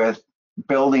up with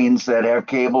buildings that have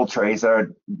cable trays that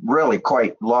are really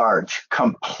quite large,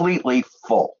 completely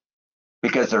full,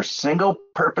 because they're single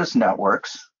purpose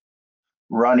networks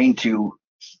running to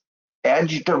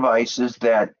edge devices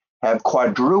that have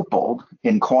quadrupled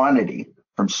in quantity,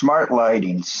 from smart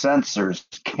lighting, sensors,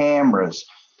 cameras,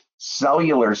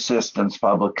 cellular systems,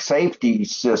 public safety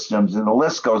systems, and the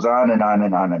list goes on and on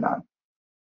and on and on.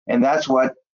 And that's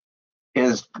what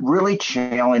is really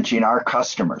challenging our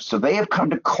customers. So they have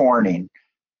come to Corning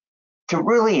to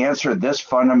really answer this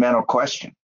fundamental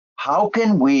question. How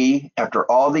can we, after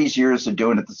all these years of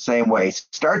doing it the same way,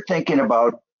 start thinking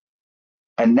about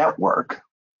a network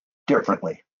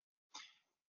differently?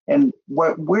 And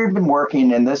what we've been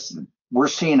working in this, we're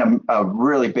seeing a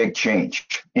really big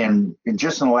change in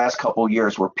just in the last couple of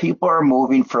years, where people are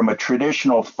moving from a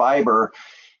traditional fiber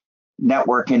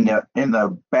network in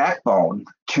the backbone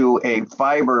to a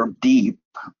fiber deep.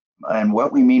 And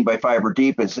what we mean by fiber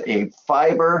deep is a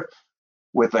fiber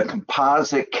with a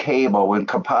composite cable, and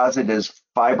composite is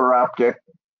fiber optic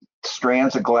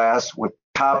strands of glass with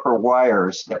copper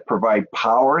wires that provide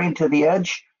powering to the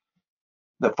edge.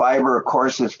 The fiber, of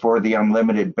course, is for the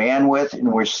unlimited bandwidth,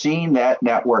 and we're seeing that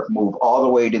network move all the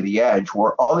way to the edge,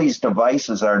 where all these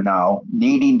devices are now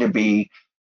needing to be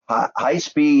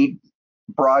high-speed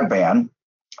broadband,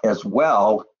 as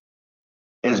well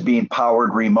as being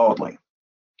powered remotely.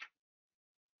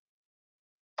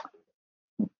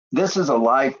 This is a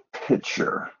live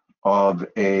picture of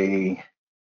a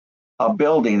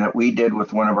building that we did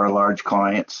with one of our large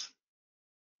clients.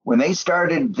 When they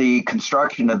started the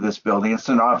construction of this building, it's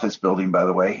an office building, by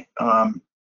the way,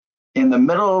 in the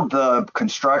middle of the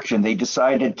construction, they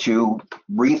decided to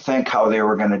rethink how they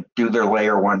were going to do their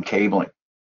layer one cabling,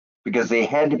 because they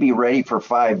had to be ready for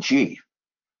 5G.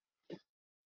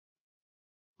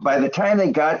 By the time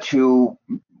they got to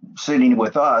sitting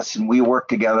with us and we worked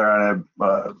together on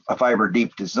a fiber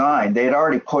deep design, they had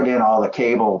already put in all the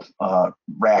cable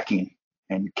racking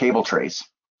and cable trays.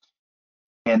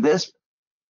 And this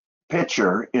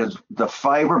picture is the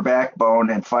fiber backbone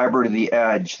and fiber to the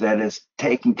edge that is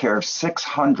taking care of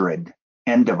 600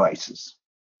 end devices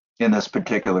in this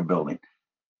particular building.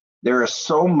 There is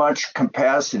so much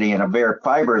capacity, and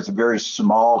fiber is a very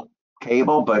small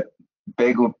cable, but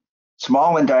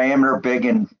small in diameter, big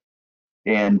in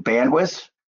bandwidth.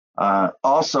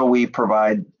 Also, we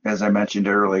provide, as I mentioned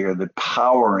earlier, the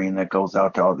powering that goes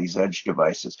out to all these edge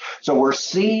devices. So we're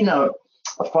seeing a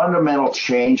fundamental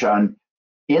change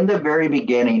in the very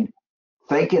beginning,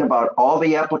 thinking about all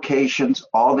the applications,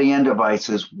 all the end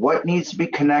devices, what needs to be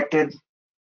connected,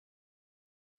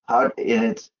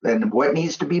 and what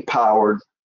needs to be powered,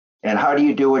 and how do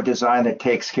you do a design that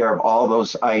takes care of all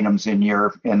those items in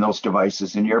those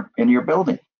devices in your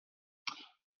building.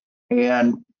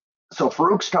 And so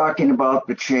Farouk's talking about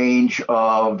the change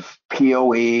of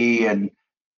PoE, and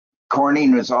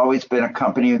Corning has always been a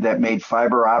company that made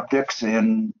fiber optics,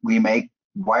 and we make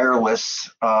wireless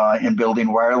and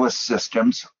building wireless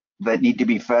systems that need to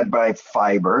be fed by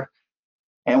fiber.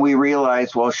 And we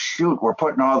realized, well, shoot, we're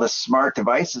putting all the smart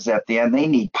devices at the end. They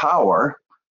need power.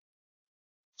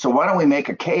 So why don't we make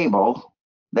a cable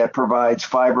that provides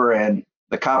fiber and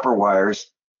the copper wires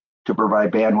to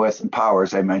provide bandwidth and power,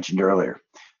 as I mentioned earlier.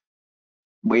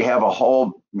 We have a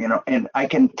whole, and I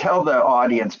can tell the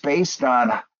audience, based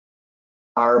on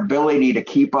our ability to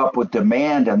keep up with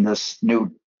demand in this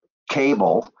new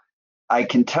cable, I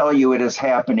can tell you it is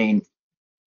happening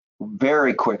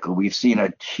very quickly. We've seen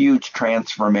a huge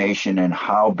transformation in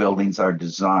how buildings are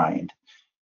designed,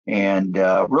 and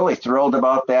really thrilled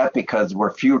about that, because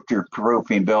we're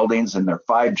future-proofing buildings and they're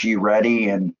 5G ready,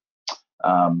 and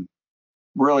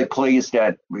really pleased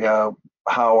at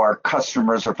how our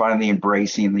customers are finally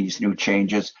embracing these new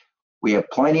changes. We have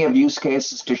plenty of use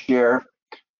cases to share.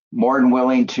 More than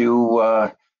willing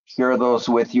to share those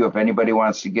with you. If anybody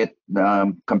wants to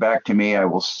come back to me, I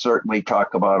will certainly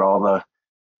talk about all the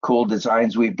cool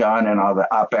designs we've done and all the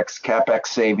OpEx, CapEx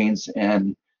savings,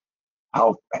 and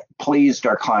how pleased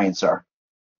our clients are.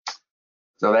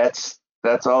 So that's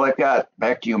all I've got.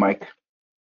 Back to you, Mike.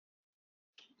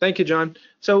 Thank you, John.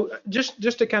 So just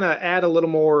to kind of add a little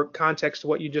more context to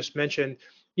what you just mentioned,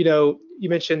 you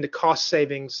mentioned the cost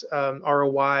savings,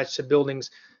 ROI to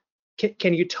buildings.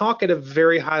 Can you talk at a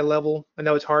very high level? I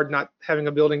know it's hard not having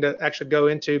a building to actually go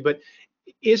into, but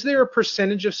is there a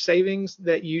percentage of savings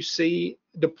that you see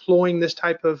deploying this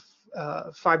type of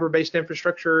fiber-based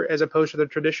infrastructure as opposed to the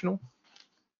traditional?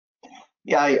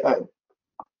 Yeah,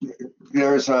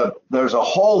 there's a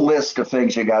whole list of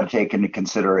things you got to take into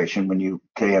consideration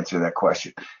to answer that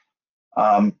question.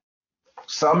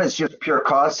 Some is just pure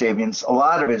cost savings. A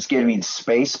lot of it is giving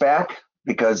space back,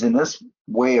 because in this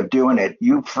way of doing it,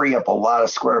 you free up a lot of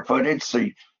square footage, so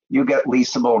you get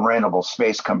leasable and rentable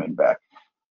space coming back.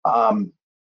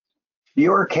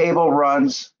 Fewer cable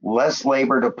runs, less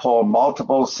labor to pull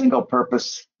multiple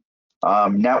single-purpose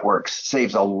networks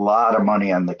saves a lot of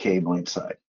money on the cabling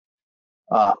side.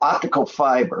 Optical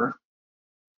fiber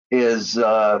is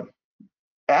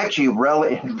actually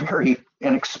very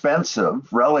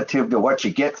inexpensive relative to what you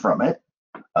get from it.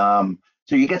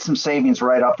 So you get some savings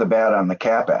right off the bat on the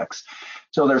CapEx.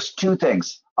 So there's two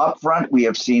things. Up front, we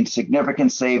have seen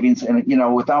significant savings, and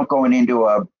without going into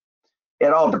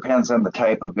it all depends on the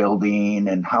type of building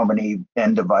and how many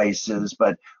end devices,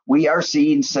 but we are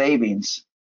seeing savings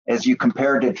as you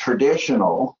compare to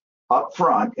traditional up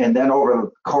front, and then over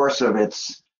the course of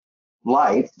its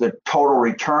life, the total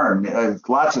return,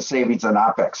 lots of savings on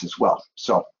OpEx as well.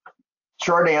 So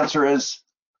short answer is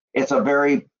it's a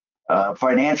very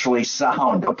financially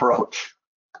sound approach.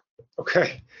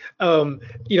 Okay.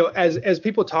 As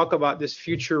people talk about this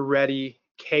future-ready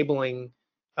cabling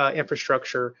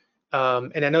infrastructure,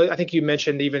 and I think you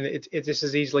mentioned even this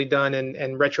is easily done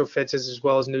and retrofits as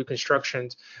well as new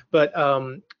constructions. But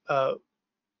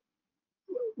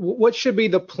what should be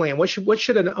the plan? What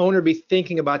should an owner be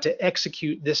thinking about to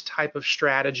execute this type of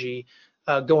strategy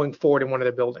going forward in one of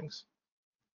their buildings?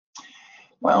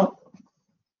 Well,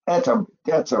 that's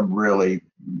a really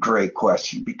great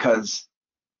question, because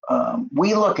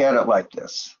we look at it like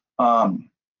this.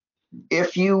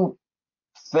 If you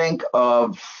think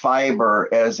of fiber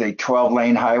as a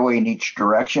 12-lane highway in each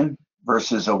direction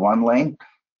versus a 1-lane,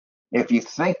 if you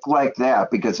think like that,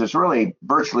 because there's really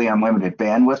virtually unlimited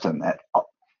bandwidth in that,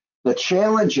 the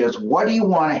challenge is, what do you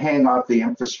want to hang off the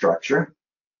infrastructure?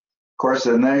 Of course,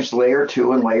 and there's layer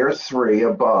 2 and layer 3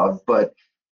 above, but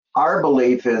our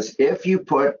belief is if you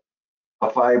put a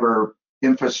fiber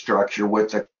infrastructure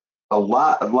with a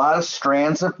lot of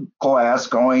strands of glass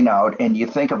going out, and you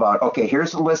think about, okay,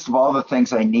 here's a list of all the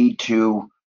things I need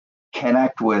to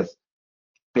connect with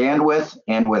bandwidth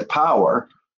and with power,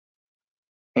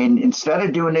 and instead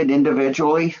of doing it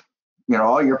individually,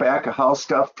 all your back of house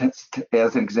stuff,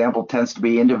 as an example, tends to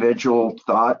be individual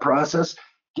thought process.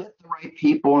 Get the right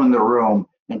people in the room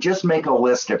and just make a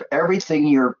list of everything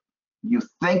you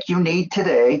think you need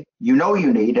today, you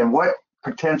need, and what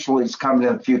potentially is coming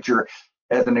in the future.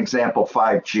 As an example,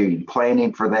 5G,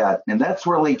 planning for that. And that's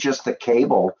really just the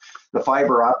cable, the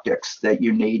fiber optics that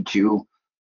you need to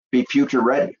be future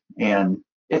ready. And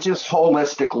it's just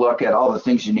holistic look at all the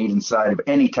things you need inside of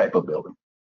any type of building.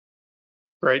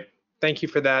 Great. Thank you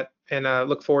for that. And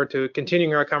look forward to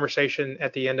continuing our conversation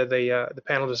at the end of the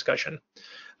panel discussion.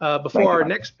 Before our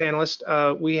next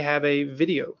panelist, we have a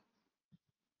video.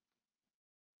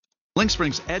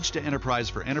 LinkSpring's Edge to Enterprise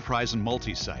for enterprise and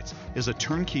multi-sites is a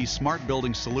turnkey smart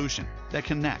building solution that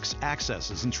connects,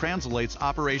 accesses, and translates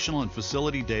operational and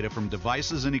facility data from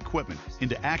devices and equipment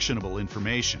into actionable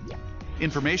information.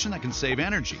 Information that can save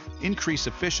energy, increase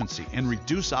efficiency, and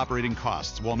reduce operating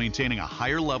costs while maintaining a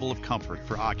higher level of comfort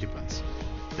for occupants.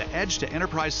 The Edge to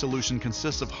Enterprise solution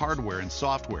consists of hardware and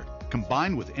software,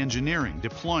 combined with engineering,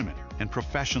 deployment, and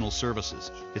professional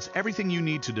services. It's everything you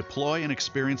need to deploy and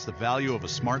experience the value of a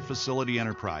smart facility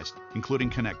enterprise,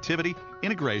 including connectivity,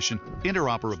 integration,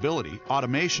 interoperability,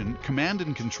 automation, command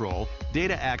and control,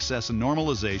 data access and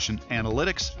normalization,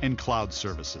 analytics, and cloud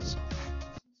services.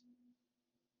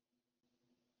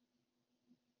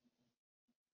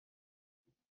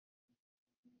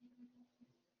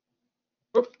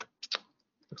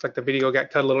 Looks like the video got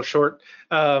cut a little short.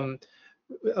 I'd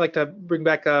like to bring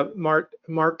back Mark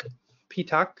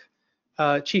Petak,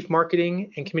 Chief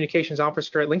Marketing and Communications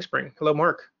Officer at LinkSpring. Hello,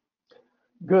 Mark.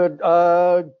 Good.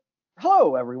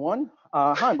 Hello, everyone.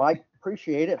 Hi, Mike.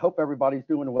 Appreciate it. Hope everybody's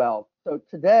doing well. So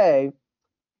today,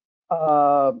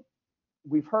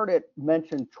 we've heard it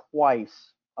mentioned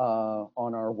twice on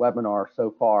our webinar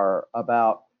so far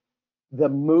about the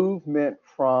movement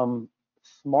from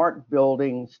smart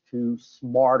buildings to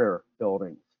smarter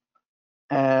buildings.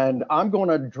 And I'm going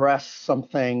to address some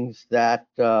things that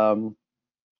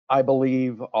I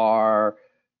believe are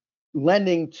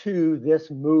lending to this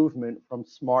movement from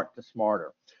smart to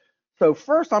smarter. So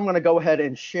first, I'm going to go ahead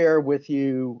and share with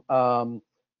you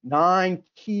 9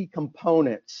 key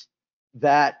components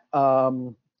that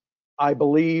I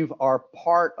believe are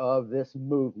part of this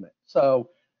movement. So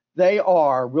they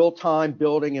are real-time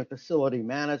building and facility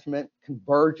management,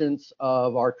 convergence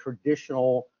of our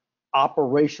traditional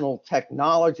operational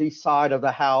technology side of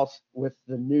the house with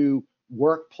the new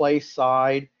workplace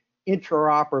side,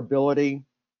 interoperability,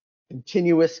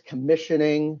 continuous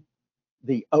commissioning,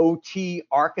 the OT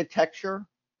architecture,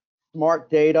 smart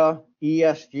data,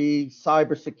 ESG,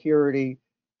 cybersecurity,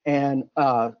 and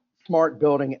smart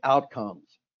building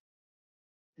outcomes.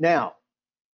 Now,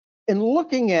 in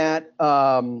looking at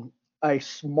a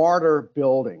smarter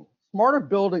building, smart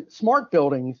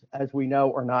buildings, as we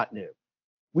know, are not new.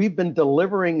 We've been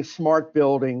delivering smart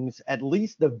buildings, at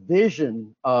least the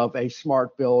vision of a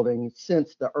smart building,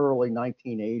 since the early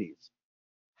 1980s.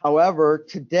 However,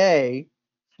 today,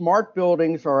 smart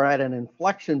buildings are at an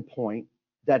inflection point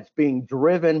that's being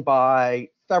driven by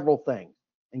several things,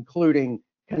 including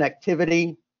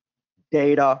connectivity,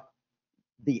 data,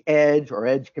 the edge or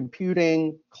edge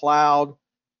computing, cloud,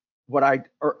 what I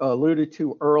alluded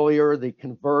to earlier, the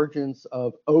convergence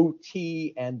of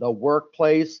OT and the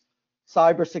workplace,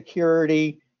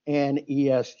 cybersecurity, and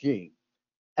ESG.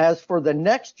 As for the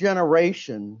next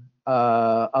generation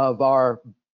of our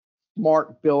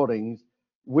smart buildings,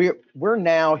 we're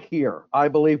now here. I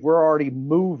believe we're already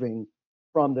moving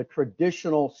from the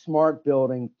traditional smart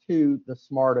building to the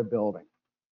smarter building.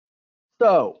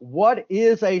 So what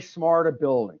is a smarter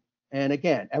building? And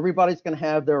again, everybody's going to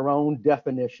have their own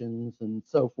definitions and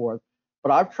so forth,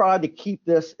 but I've tried to keep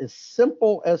this as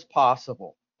simple as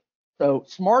possible. So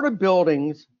smarter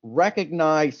buildings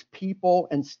recognize people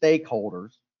and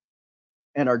stakeholders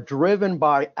and are driven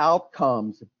by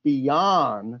outcomes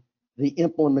beyond the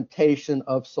implementation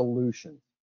of solutions.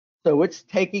 So it's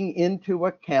taking into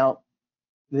account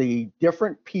the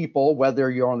different people,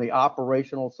 whether you're on the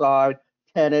operational side,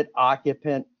 tenant,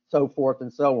 occupant, so forth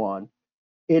and so on.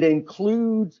 It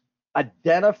includes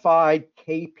identified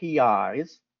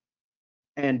KPIs,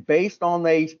 and based on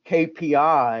these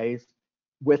KPIs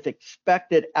with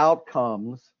expected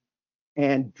outcomes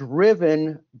and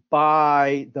driven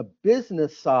by the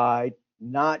business side,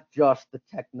 not just the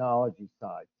technology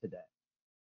side today.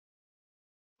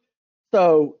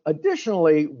 So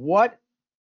additionally, what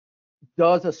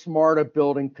does a smarter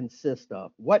building consist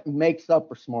of? What makes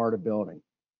up a smarter building?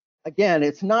 Again,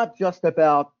 it's not just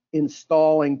about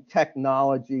installing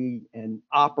technology and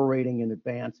operating in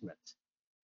advancements.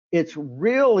 It's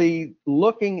really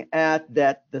looking at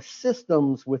that the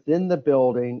systems within the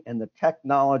building and the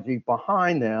technology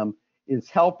behind them is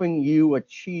helping you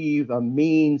achieve a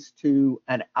means to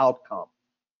an outcome.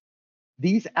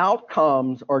 These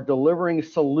outcomes are delivering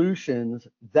solutions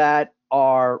that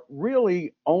are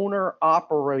really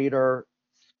owner-operator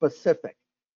specific.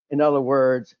 In other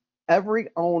words, every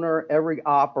owner, every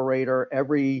operator,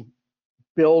 every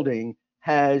building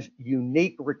has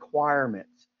unique requirements.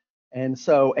 And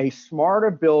so a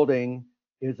smarter building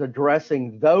is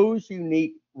addressing those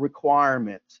unique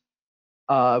requirements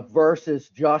versus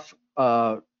just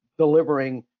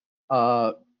delivering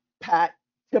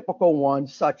typical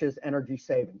ones such as energy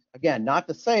savings. Again, not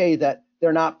to say that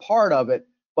they're not part of it,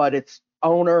 but it's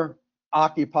owner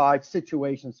occupied,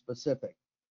 situation specific.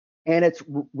 And it's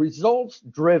results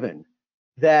driven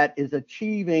that is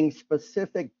achieving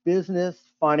specific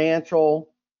business, financial,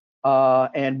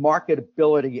 and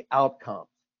marketability outcomes.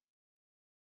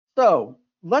 So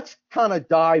let's kind of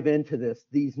dive into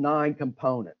these 9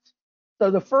 components. So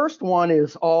the first one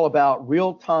is all about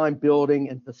real-time building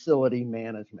and facility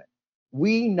management.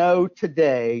 We know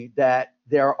today that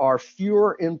there are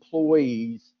fewer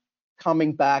employees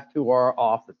coming back to our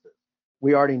offices.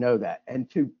 We already know that. And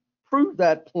to prove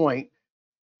that point,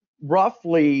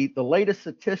 roughly the latest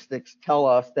statistics tell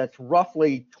us that's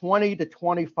roughly 20 to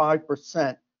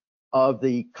 25% of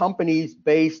the companies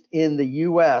based in the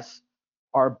US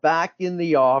are back in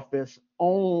the office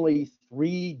only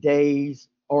 3 days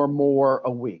or more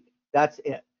a week. That's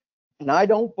it. And I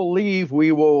don't believe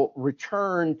we will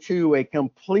return to a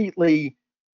completely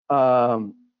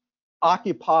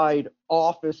occupied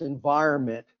office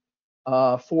environment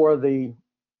for the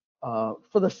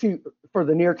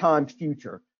near time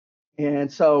future.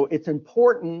 And so it's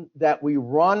important that we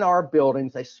run our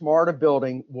buildings. A smarter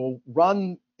building will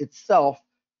run itself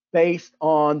based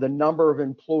on the number of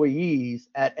employees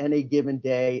at any given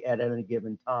day, at any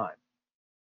given time.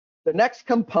 The next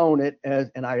component,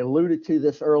 and I alluded to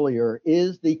this earlier,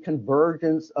 is the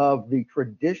convergence of the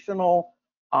traditional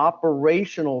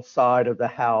operational side of the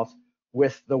house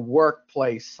with the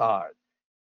workplace side.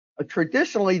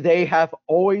 Traditionally, they have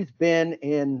always been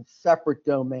in separate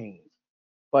domains.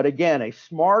 But again, a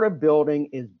smarter building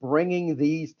is bringing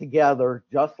these together,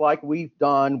 just like we've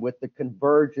done with the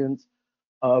convergence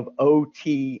of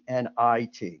OT and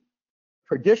IT.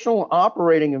 Traditional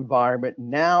operating environment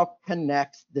now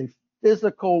connects the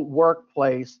physical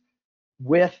workplace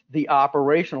with the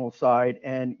operational side.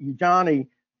 And Ujani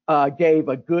gave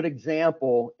a good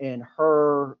example in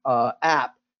her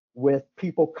app with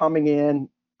people coming in,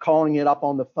 calling it up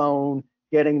on the phone,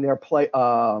 getting their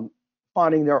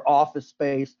finding their office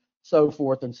space, so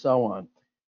forth and so on.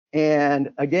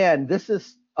 And again, this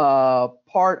is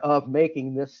part of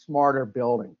making this smarter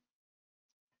building.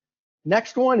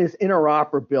 Next one is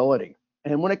interoperability.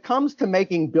 And when it comes to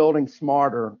making buildings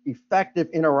smarter, effective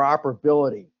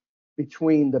interoperability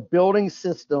between the building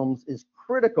systems is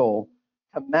critical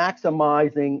to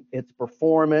maximizing its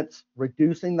performance,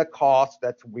 reducing the cost,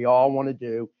 that's what we all want to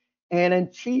do, and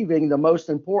achieving the most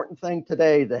important thing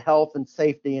today, the health and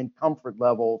safety and comfort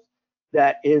levels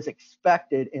that is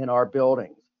expected in our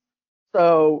buildings.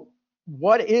 So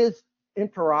what is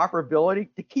interoperability?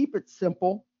 To keep it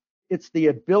simple, it's the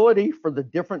ability for the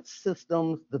different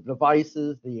systems, the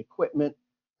devices, the equipment,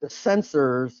 the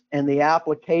sensors, and the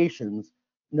applications,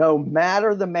 no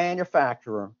matter the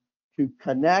manufacturer, to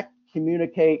connect,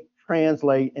 communicate,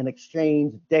 translate, and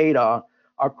exchange data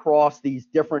across these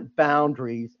different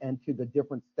boundaries and to the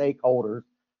different stakeholders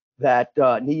that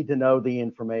need to know the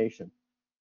information.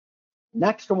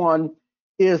 Next one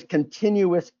is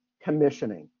continuous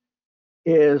commissioning.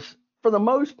 Is, for the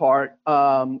most part,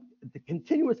 the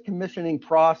continuous commissioning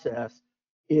process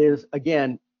is,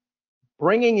 again,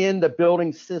 bringing in the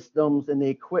building systems and the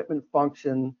equipment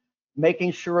function,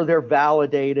 making sure they're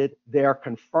validated, they're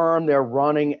confirmed, they're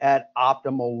running at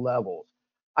optimal levels.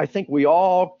 I think we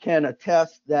all can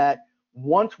attest that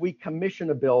once we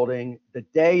commission a building, the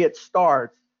day it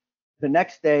starts, the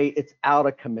next day it's out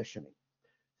of commissioning.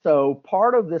 So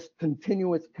part of this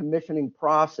continuous commissioning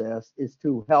process is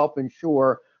to help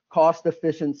ensure cost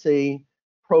efficiency,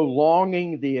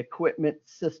 prolonging the equipment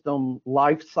system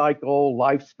life cycle,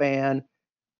 lifespan,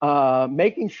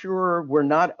 making sure we're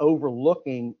not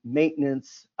overlooking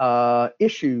maintenance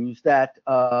issues that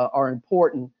are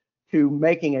important to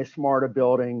making a smarter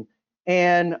building,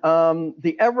 and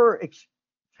the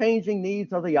ever-changing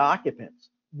needs of the occupants.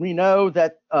 We know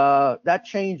that that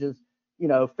changes,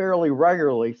 fairly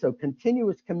regularly. So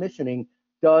continuous commissioning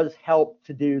does help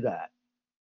to do that.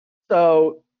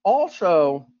 So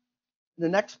also, the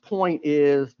next point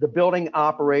is the building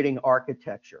operating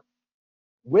architecture.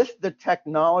 With the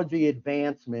technology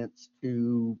advancements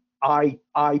to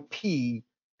IP,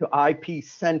 to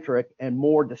IP-centric and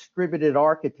more distributed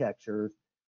architectures,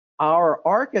 our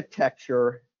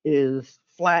architecture is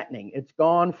flattening. It's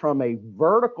gone from a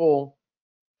vertical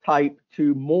type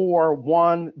to more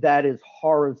one that is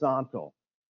horizontal.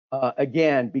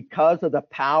 Again, because of the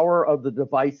power of the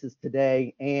devices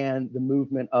today and the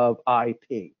movement of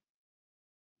IP.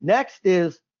 Next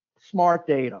is smart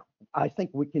data. I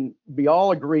think we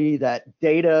all agree that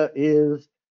data is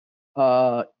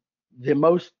one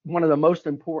of the most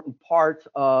important parts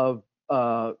of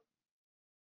a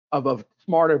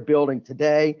smarter building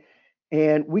today,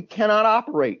 and we cannot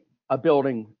operate a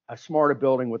smarter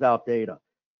building without data.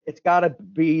 It's got to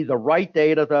be the right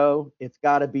data, though. It's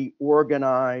got to be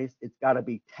organized. It's got to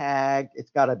be tagged.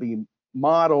 It's got to be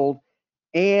modeled.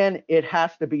 And it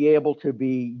has to be able to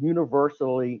be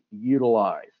universally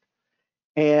utilized.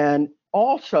 And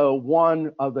also,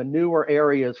 one of the newer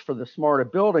areas for the smarter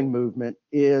building movement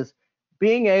is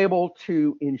being able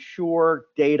to ensure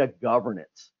data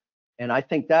governance. And I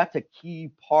think that's a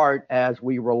key part as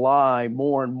we rely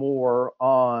more and more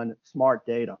on smart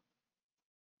data.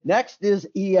 Next is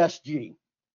ESG.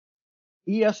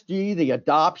 ESG, the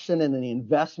adoption and the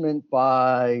investment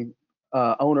by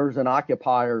owners and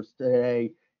occupiers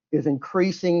today is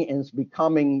increasing and is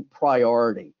becoming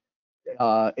priority.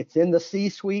 It's in the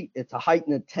C-suite. It's a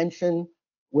heightened attention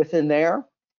within there.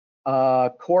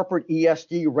 Corporate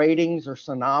ESG ratings are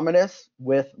synonymous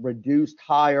with reduced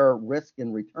higher risk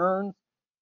and returns.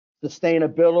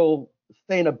 Sustainable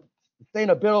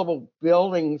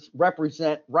buildings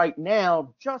represent right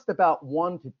now just about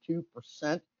 1 to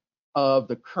 2% of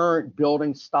the current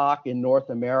building stock in North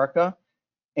America.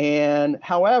 And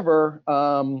however,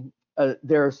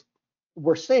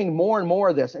 we're seeing more and more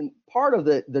of this. And part of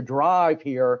the drive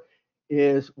here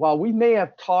is, while we may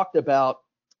have talked about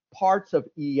parts of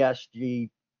ESG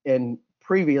in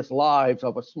previous lives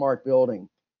of a smart building,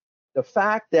 the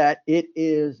fact that it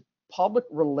is public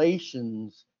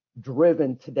relations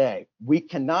driven today. We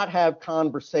cannot have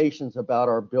conversations about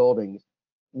our buildings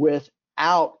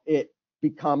without it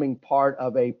becoming part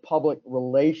of a public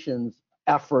relations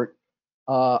effort.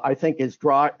 I think is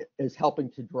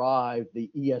helping to drive the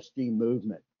ESG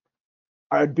movement.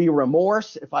 I'd be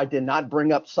remiss if I did not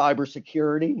bring up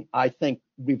cybersecurity. I think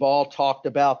we've all talked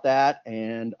about that,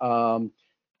 and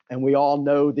we all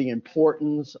know the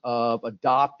importance of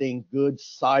adopting good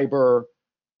cyber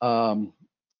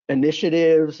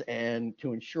initiatives and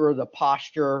to ensure the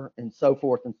posture and so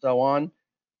forth and so on.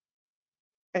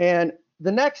 And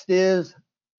the next is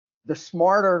the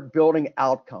smarter building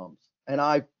outcomes. And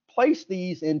I place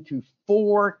these into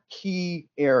 4 key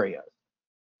areas.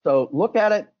 So look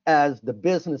at it as the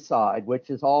business side, which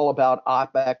is all about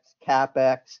OpEx,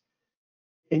 CapEx,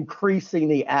 increasing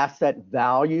the asset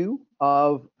value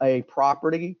of a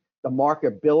property, the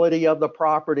marketability of the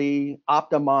property,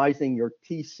 optimizing your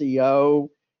TCO,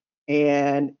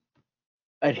 and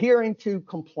adhering to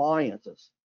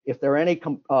compliances. If there are any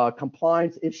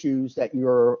compliance issues that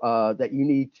you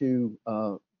need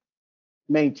to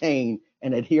maintain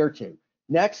and adhere to.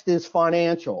 Next is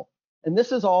financial. And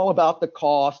this is all about the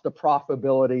cost, the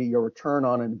profitability, your return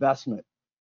on investment.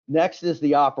 Next is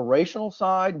the operational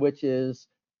side, which is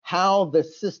how the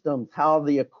systems, how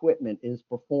the equipment is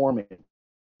performing,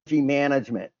 energy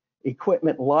management,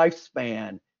 equipment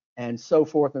lifespan, and so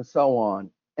forth and so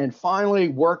on. And finally,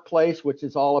 workplace, which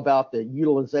is all about the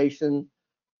utilization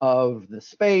of the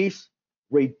space,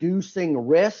 reducing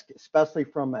risk, especially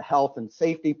from a health and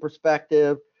safety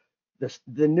perspective,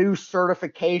 the new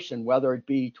certification, whether it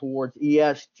be towards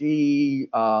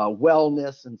ESG,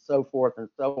 wellness, and so forth and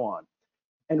so on.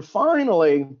 And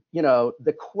finally,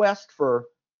 the quest for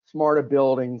smarter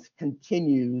buildings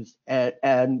continues,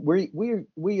 and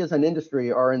we as an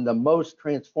industry are in the most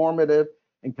transformative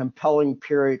and compelling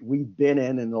period we've been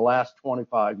in the last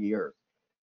 25 years.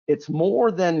 It's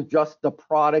more than just the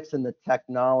products and the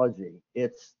technology.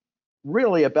 It's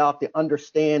really about the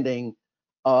understanding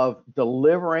of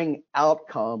delivering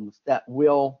outcomes that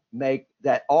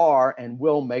are and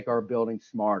will make our buildings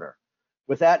smarter.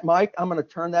 With that, Mike, I'm going to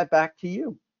turn that back to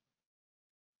you.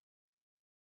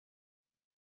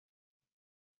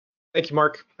 Thank you,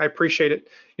 Mark. I appreciate it.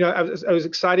 I was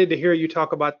excited to hear you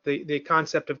talk about the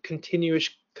concept of continuous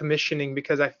commissioning,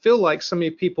 because I feel like so many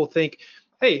people think,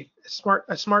 hey,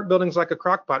 a smart building's like a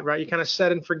crock pot, right? You kind of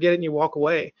set and forget it and you walk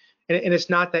away. And it's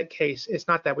not that case. It's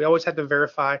not that. We always have to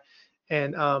verify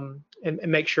and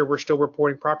make sure we're still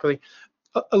reporting properly.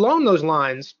 Along those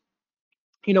lines,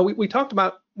 we talked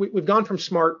about, we've gone from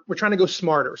smart, we're trying to go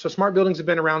smarter. So smart buildings have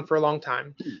been around for a long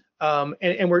time,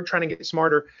 and we're trying to get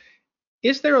smarter.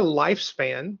 Is there a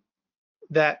lifespan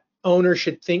that owners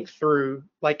should think through,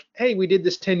 like, hey, we did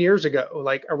this 10 years ago,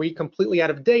 like, are we completely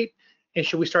out of date? And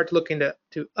should we start to look into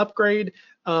upgrade?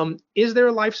 Is there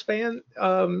a lifespan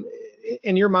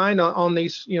in your mind on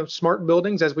these smart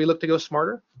buildings as we look to go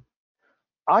smarter?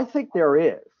 I think there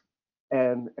is,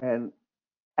 and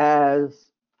as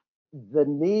the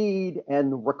need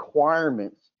and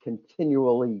requirements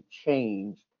continually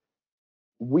change,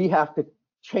 we have to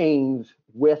change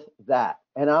with that.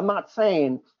 And I'm not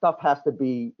saying stuff has to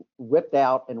be ripped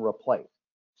out and replaced.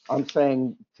 I'm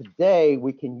saying today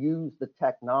we can use the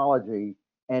technology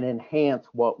and enhance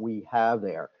what we have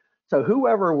there. So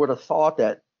whoever would have thought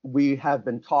that we have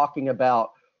been talking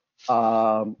about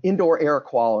indoor air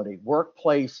quality,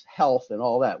 workplace health, and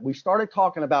all that. We started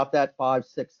talking about that 5,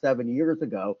 6, 7 years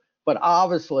ago, but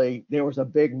obviously there was a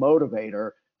big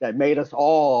motivator that made us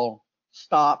all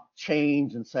stop,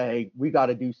 change, and say, we got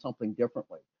to do something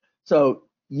differently. So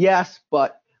yes,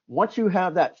 but once you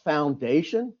have that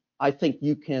foundation, I think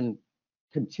you can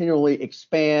continually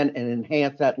expand and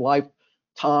enhance that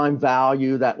lifetime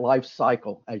value, that life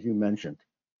cycle, as you mentioned.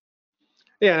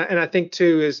 Yeah, and I think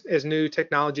too, as new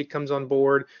technology comes on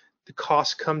board, the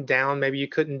costs come down. Maybe you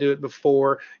couldn't do it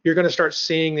before. You're going to start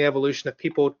seeing the evolution of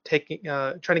people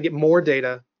trying to get more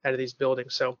data out of these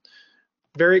buildings. So,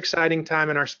 very exciting time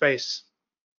in our space.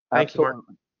 Thank you, Mark.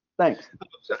 Thanks.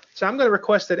 So I'm going to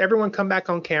request that everyone come back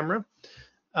on camera.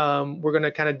 We're going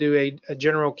to kind of do a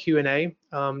general Q&A.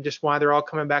 Just while they're all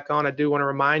coming back on, I do want to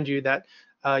remind you that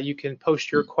you can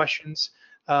post your questions,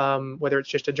 whether it's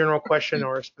just a general question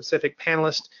or a specific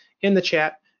panelist, in the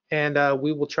chat, and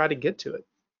we will try to get to it.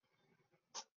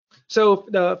 So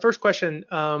the first question,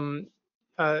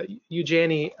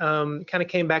 Eugenie, kind of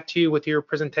came back to you with your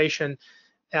presentation,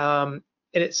 and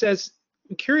it says,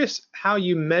 I'm curious how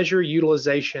you measure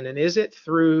utilization, and is it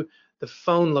through the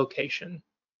phone location?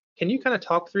 Can you kind of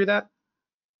talk through that?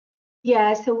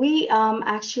 Yeah, so we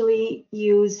actually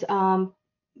use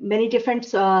many different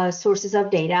sources of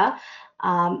data.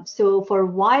 So for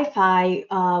Wi-Fi,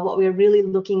 what we're really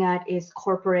looking at is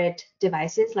corporate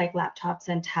devices like laptops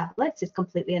and tablets. It's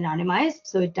completely anonymized,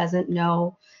 so it doesn't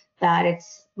know that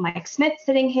it's Mike Smith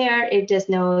sitting here. It just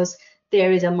knows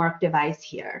there is a Merck device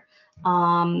here.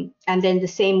 And then the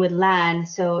same with LAN.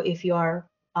 So if you're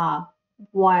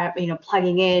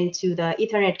plugging into the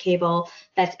Ethernet cable,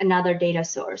 that's another data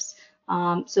source.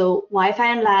 So Wi-Fi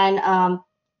and LAN,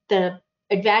 the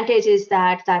advantage is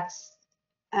that that's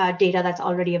data that's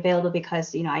already available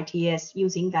because IT is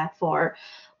using that for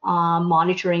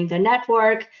monitoring the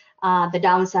network. The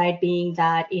downside being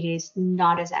that it is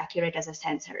not as accurate as a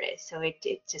sensor is. So it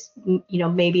just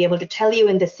may be able to tell you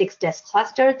in the 6-desk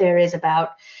cluster there is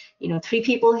about 3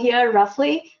 people here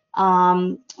roughly,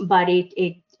 but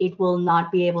it will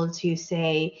not be able to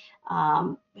say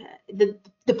the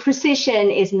precision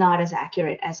is not as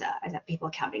accurate as a people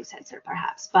counting sensor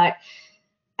perhaps. But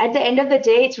at the end of the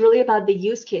day, it's really about the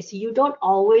use case. You don't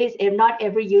always, not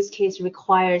every use case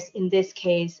requires, in this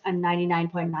case, a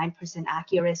 99.9%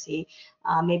 accuracy.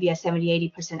 Maybe a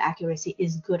 70-80% accuracy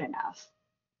is good enough.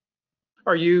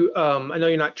 Are you, I know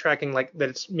you're not tracking like that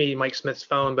it's me, Mike Smith's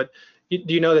phone, but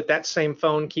do you know that same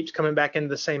phone keeps coming back into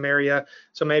the same area?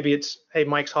 So maybe it's, hey,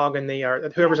 Mike's hogging or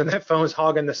whoever's in that phone is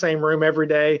hogging the same room every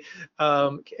day.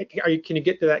 Can you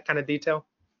get to that kind of detail?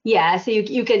 Yeah, so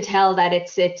you can tell that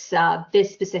it's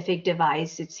this specific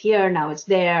device. It's here, now it's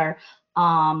there.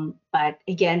 But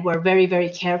again, we're very, very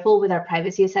careful with our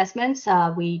privacy assessments.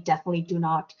 We definitely do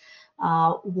not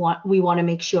we want to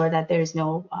make sure that there's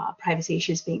no privacy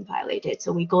issues being violated.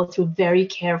 So we go through very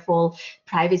careful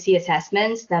privacy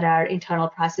assessments that are internal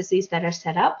processes that are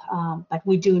set up. But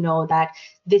we do know that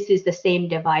this is the same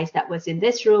device that was in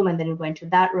this room and then it went to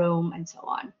that room and so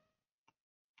on.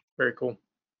 Very cool.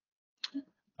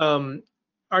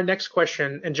 Our next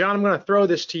question, and John, I'm going to throw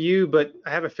this to you, but I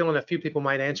have a feeling a few people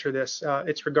might answer this.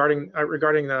 It's regarding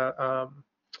the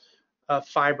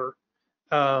fiber.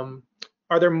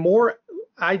 Are there more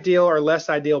ideal or less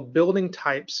ideal building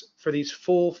types for these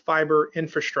full fiber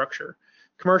infrastructure?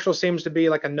 Commercial seems to be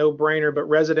like a no-brainer, but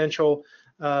residential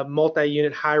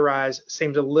multi-unit high-rise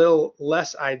seems a little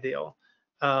less ideal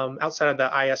outside of the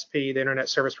ISP, the internet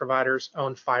service providers,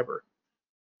 own fiber.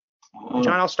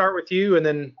 John, I'll start with you, and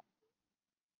then.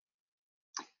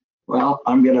 Well,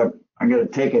 I'm gonna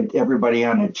take everybody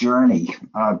on a journey.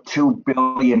 2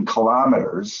 billion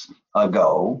kilometers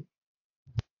ago,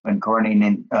 when Corning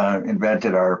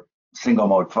invented our single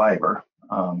mode fiber,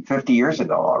 50 years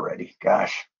ago already.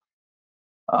 Gosh,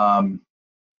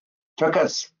 took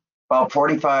us about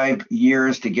 45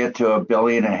 years to get to 1.5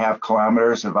 billion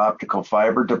kilometers of optical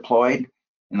fiber deployed.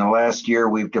 In the last year,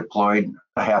 we've deployed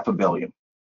 500 million.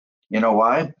 You know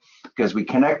why? Because we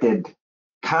connected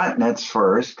continents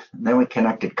first, then we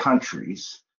connected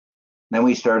countries, then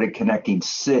we started connecting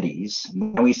cities,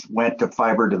 and then we went to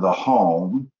fiber to the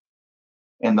home,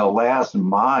 and the last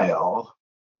mile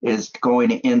is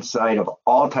going inside of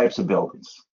all types of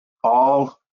buildings.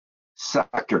 All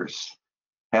sectors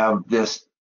have this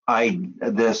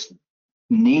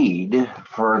need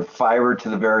for fiber to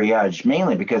the very edge,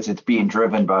 mainly because it's being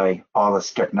driven by all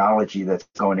this technology that's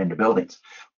going into buildings.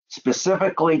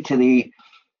 Specifically to the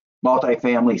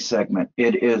multifamily segment,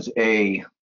 it is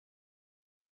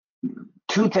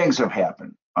two things have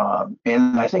happened.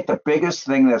 And I think the biggest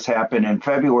thing that's happened in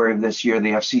February of this year,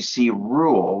 the FCC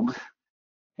ruled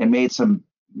and made some,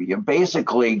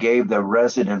 basically gave the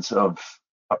residents of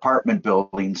apartment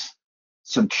buildings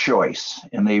some choice.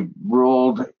 And they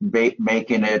ruled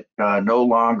making it no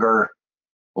longer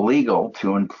legal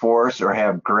to enforce or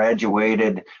have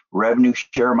graduated revenue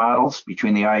share models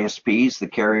between the ISPs, the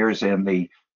carriers, and the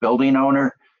building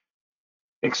owner.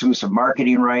 Exclusive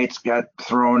marketing rights got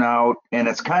thrown out, and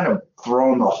it's kind of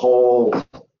thrown the whole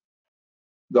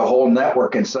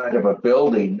network inside of a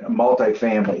building, a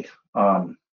multifamily.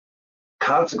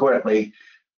 Consequently,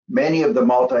 many of the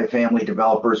multifamily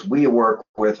developers we work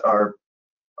with are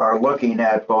looking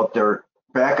at both their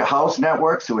back of house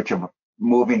networks, which are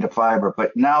moving to fiber,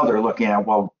 but now they're looking at,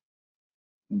 well,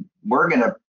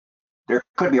 there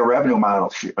could be a revenue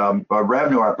model, a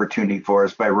revenue opportunity for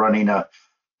us by running a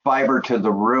fiber to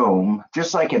the room,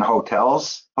 just like in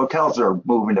hotels. Hotels are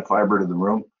moving to fiber to the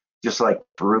room, just like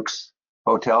Farouk's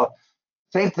hotel.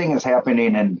 Same thing is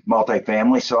happening in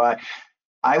multifamily. So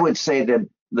I would say that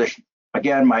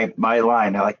again, my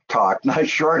line, I like to talk. The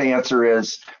short answer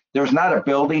is there's not a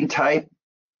building type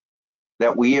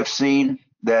that we have seen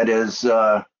that is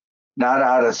not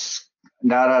out of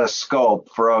scope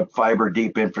for a fiber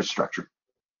deep infrastructure.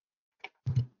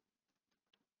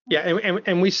 Yeah,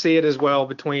 and we see it as well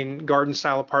between garden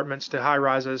style apartments to high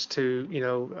rises to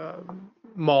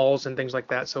malls and things like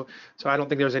that. So I don't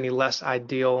think there's any less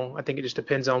ideal. I think it just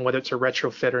depends on whether it's a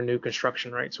retrofit or new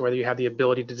construction, right? So whether you have the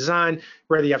ability to design,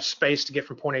 whether you have space to get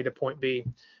from point A to point B,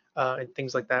 and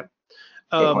things like that.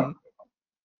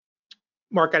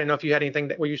 Mark, I didn't know if you had anything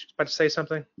were you about to say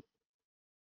something?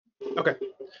 Okay.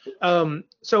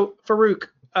 So Farouk,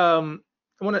 I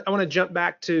want to jump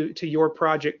back to your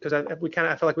project because I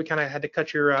feel like we kind of had to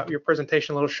cut your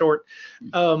presentation a little short.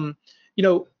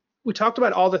 We talked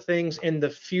about all the things in the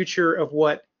future of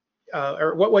what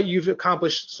you've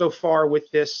accomplished so far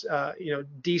with this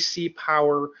DC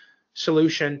power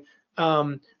solution.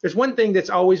 There's one thing that's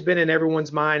always been in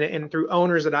everyone's mind and through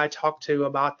owners that I talk to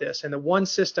about this, and the one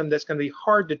system that's going to be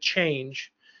hard to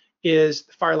change is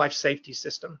the fire life safety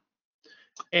system.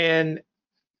 And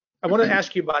I want to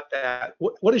ask you about that.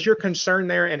 What is your concern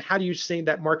there, and how do you see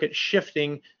that market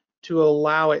shifting to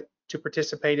allow it to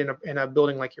participate in a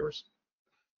building like yours?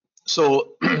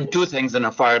 So two things in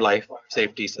a fire life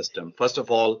safety system. First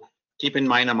of all, keep in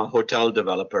mind I'm a hotel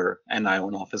developer and I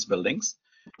own office buildings.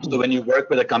 So when you work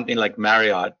with a company like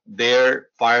Marriott, their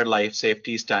fire life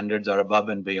safety standards are above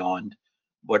and beyond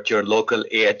what your local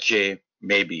AHJ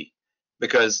may be.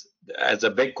 Because as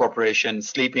a big corporation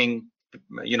sleeping,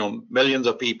 millions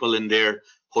of people in their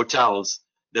hotels,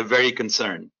 they're very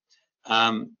concerned.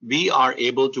 We are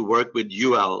able to work with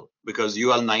UL because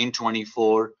UL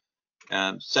 924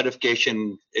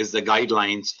 certification is the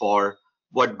guidelines for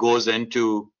what goes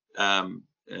into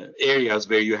areas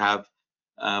where you have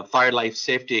fire life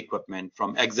safety equipment,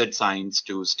 from exit signs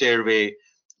to stairway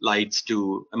lights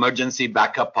to emergency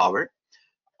backup power.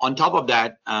 On top of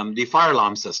that, the fire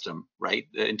alarm system, right?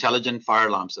 The intelligent fire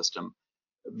alarm system.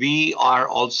 We were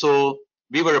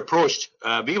approached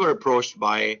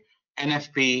by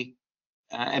NFPA.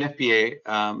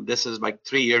 This is like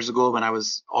 3 years ago when I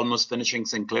was almost finishing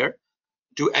Sinclair,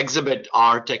 to exhibit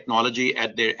our technology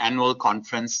at their annual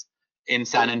conference in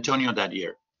San Antonio that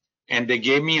year. And they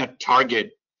gave me a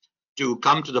target to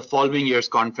come to the following year's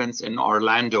conference in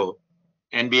Orlando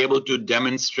and be able to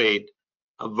demonstrate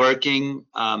working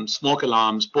smoke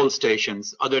alarms, pull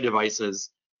stations, other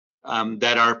devices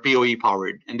that are PoE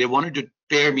powered. And they wanted to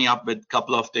pair me up with a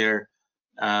couple of their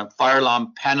fire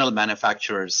alarm panel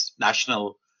manufacturers,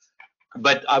 national.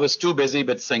 But I was too busy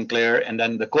with Sinclair, and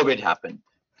then the COVID happened.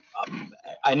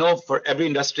 I know for every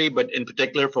industry, but in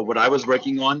particular for what I was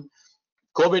working on,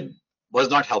 COVID was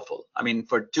not helpful. I mean,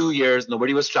 for 2 years,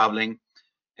 nobody was traveling,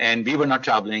 and we were not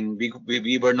traveling.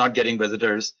 We were not getting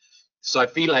visitors. So I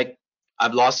feel like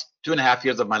I've lost 2.5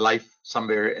 years of my life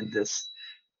somewhere in this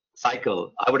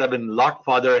cycle. I would have been a lot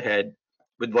farther ahead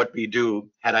with what we do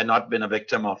had I not been a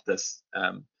victim of this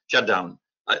shutdown,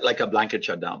 like a blanket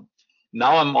shutdown.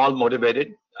 Now I'm all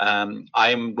motivated.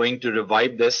 I'm going to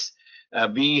revive this.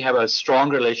 We have a strong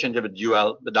relationship with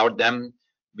UL. Without them,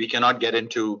 we cannot get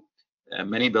into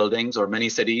many buildings or many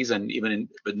cities, and even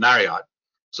with Marriott.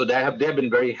 So they have been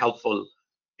very helpful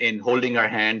in holding our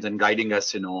hands and guiding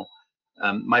us.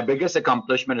 My biggest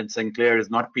accomplishment in Sinclair is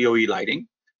not PoE lighting,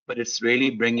 but it's really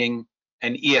bringing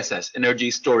an ESS,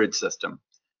 energy storage system.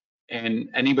 And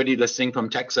anybody listening from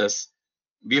Texas,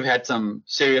 we've had some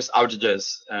serious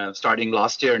outages starting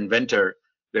last year in winter,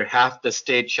 where half the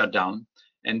state shut down,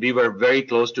 and we were very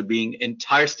close to being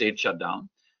entire state shut down.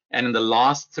 And in the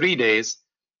last 3 days,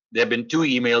 There have been 2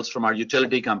 emails from our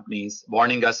utility companies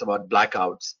warning us about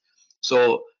blackouts.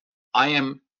 So I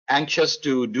am anxious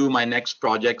to do my next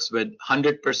projects with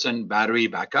 100% battery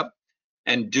backup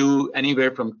and do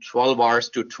anywhere from 12 hours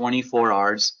to 24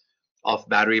 hours of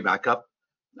battery backup,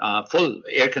 full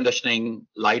air conditioning,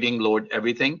 lighting, load,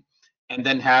 everything, and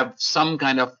then have some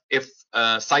kind of, if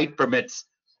site permits,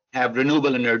 have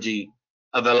renewable energy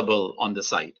available on the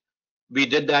site. We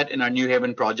did that in our New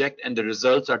Haven project, and the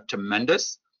results are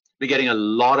tremendous. We're getting a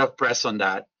lot of press on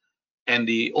that. And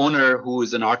the owner, who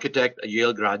is an architect, a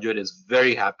Yale graduate, is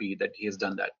very happy that he has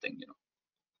done that thing, you know.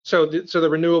 So the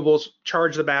renewables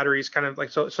charge the batteries, kind of like,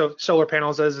 so solar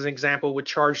panels, as an example, would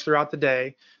charge throughout the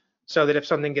day, so that if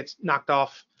something gets knocked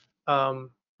off, I mean,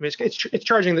 it's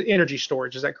charging the energy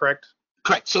storage. Is that correct?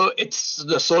 Correct. So it's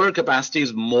the solar capacity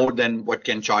is more than what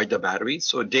can charge the batteries.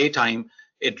 So daytime,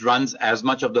 it runs as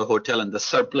much of the hotel, and the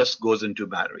surplus goes into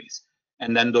batteries.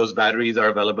 And then those batteries are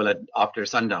available after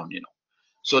sundown, you know.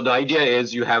 So the idea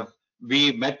is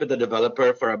we met with the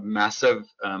developer for a massive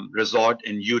resort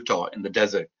in Utah in the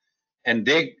desert. And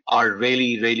they are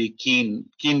really, really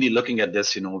keenly looking at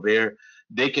this, you know, where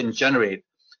they can generate.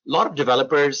 A lot of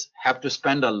developers have to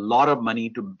spend a lot of money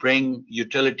to bring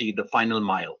utility the final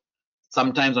mile.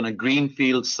 Sometimes on a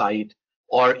greenfield site,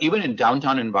 or even in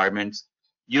downtown environments,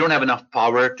 you don't have enough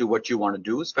power to what you want to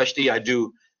do. Especially I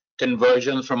do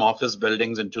conversions from office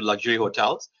buildings into luxury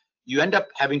hotels. You end up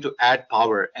having to add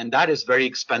power, and that is very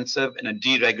expensive in a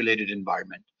deregulated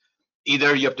environment.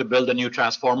 Either you have to build a new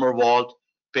transformer vault,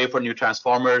 pay for new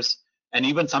transformers, and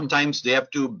even sometimes they have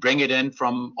to bring it in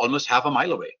from almost half a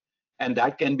mile away. And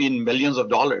that can be in millions of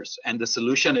dollars. And the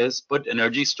solution is put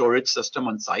energy storage system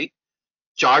on site,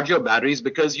 charge your batteries,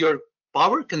 because your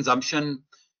power consumption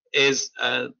is,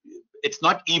 it's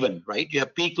not even, right? You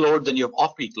have peak loads and you have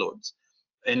off-peak loads.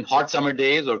 In hot summer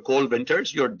days or cold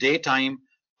winters, your daytime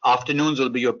afternoons will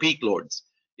be your peak loads.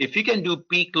 If you can do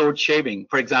peak load shaving,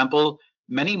 for example,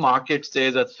 many markets,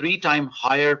 there's a 3-time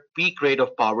higher peak rate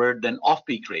of power than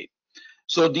off-peak rate.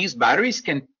 So these batteries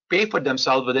can pay for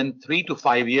themselves within 3 to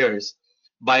 5 years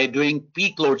by doing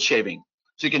peak load shaving.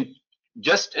 So you can,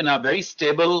 just in a very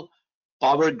stable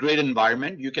power grid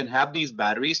environment, you can have these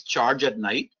batteries charge at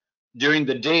night. During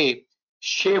the day,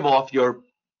 shave off your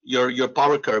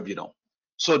power curve, you know.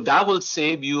 So that will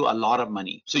save you a lot of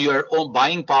money. So you're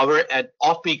buying power at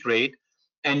off-peak rate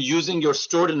and using your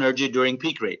stored energy during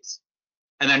peak rates,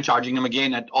 and then charging them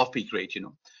again at off-peak rate, you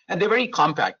know. And they're very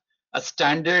compact. A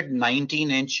standard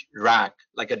 19-inch rack,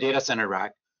 like a data center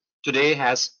rack, today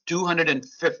has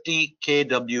 250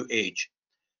 kWh,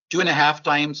 2.5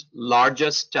 times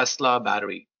largest Tesla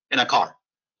battery in a car,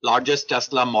 largest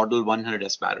Tesla Model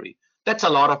 100S battery. That's a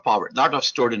lot of power, a lot of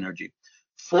stored energy.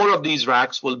 4 of these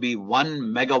racks will be 1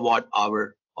 megawatt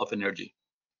hour of energy.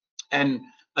 And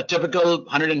a typical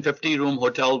 150-room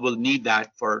hotel will need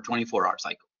that for a 24-hour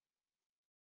cycle.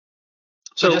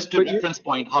 So just to reference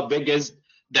point, how big is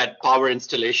that power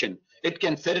installation? It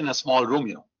can fit in a small room,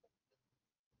 you know.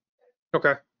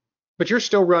 Okay. But you're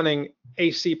still running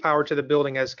AC power to the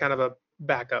building as kind of a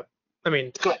backup. I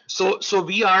mean, so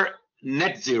we are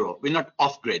net zero. We're not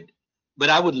off grid, but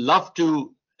I would love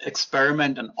to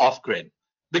experiment on off grid,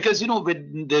 because, you know,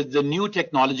 with the new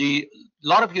technology, a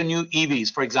lot of your new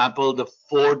EVs, for example, the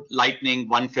Ford Lightning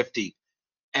 150,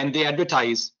 and they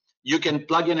advertise you can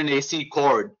plug in an AC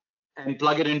cord and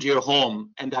plug it into your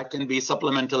home, and that can be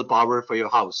supplemental power for your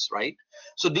house, right?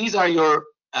 So these are your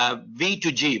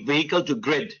V2G, vehicle to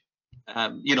grid,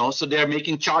 you know, so they're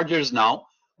making chargers now.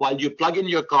 While you plug in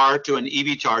your car to an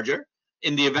EV charger,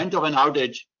 in the event of an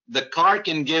outage, the car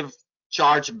can give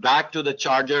charge back to the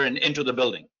charger and into the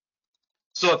building.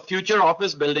 So a future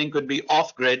office building could be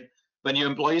off grid. When your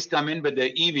employees come in with their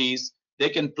EVs, they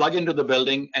can plug into the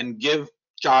building and give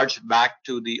charge back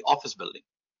to the office building,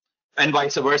 and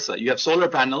vice versa. You have solar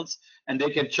panels and they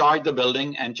can charge the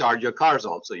building and charge your cars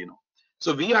also, you know.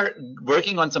 So we are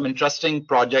working on some interesting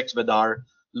projects with our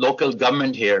local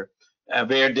government here,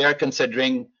 where they're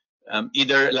considering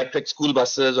either electric school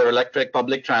buses or electric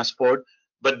public transport,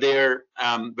 but they're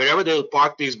wherever they'll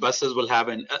park these buses will have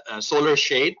a solar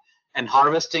shade, and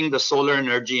harvesting the solar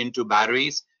energy into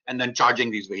batteries and then charging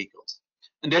these vehicles.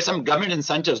 And there's some government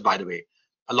incentives, by the way.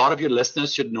 A lot of your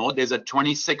listeners should know there's a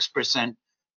 26%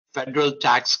 federal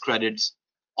tax credits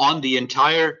on the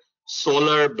entire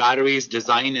solar batteries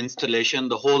design, installation,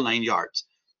 the whole 9 yards.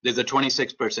 There's a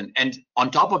 26%. And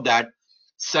on top of that,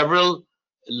 several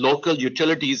local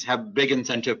utilities have big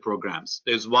incentive programs.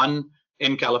 There's one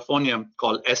in California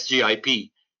called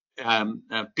SGIP.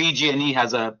 PG&E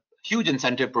has a huge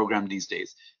incentive program these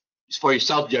days. It's for your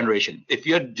self-generation. If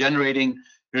you're generating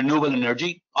renewable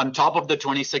energy on top of the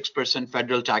 26%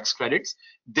 federal tax credits.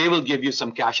 They will give you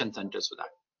some cash incentives for that.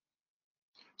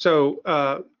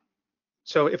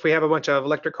 So if we have a bunch of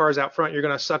electric cars out front, you're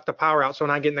going to suck the power out. So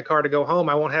when I get in the car to go home,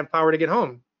 I won't have power to get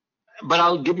home. But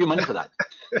I'll give you money for that.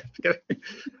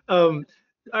 All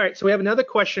right. So we have another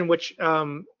question, which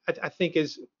I think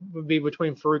would be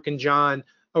between Farouk and John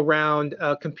around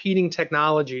competing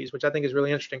technologies, which I think is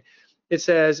really interesting. It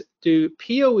says, do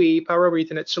PoE, Power over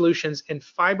Ethernet solutions, and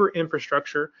fiber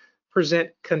infrastructure present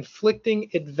conflicting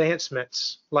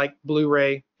advancements like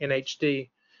Blu-ray and HD?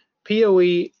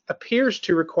 PoE appears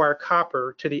to require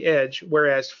copper to the edge,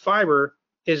 whereas fiber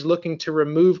is looking to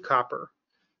remove copper.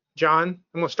 John,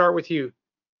 I'm going to start with you.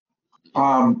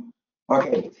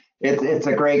 Okay, it's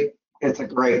a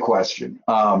great question.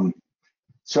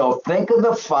 So think of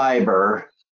the fiber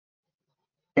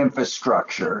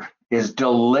infrastructure is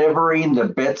delivering the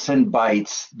bits and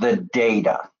bytes, the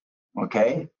data.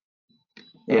 Okay,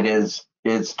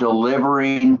 it's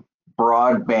delivering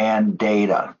broadband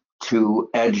data to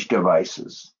edge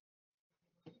devices.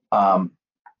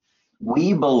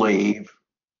 We believe,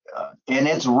 and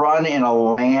it's run in a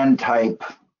LAN type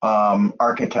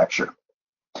architecture.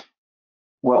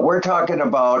 What we're talking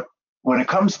about when it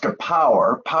comes to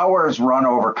power is run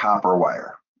over copper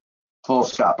wire. Full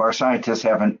stop. Our scientists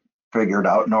haven't figured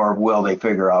out, nor will they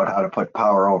figure out how to put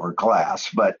power over glass.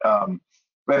 But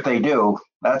if they do,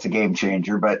 that's a game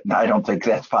changer, but I don't think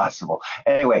that's possible.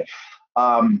 Anyway,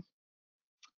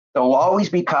 there'll always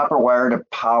be copper wire to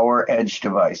power edge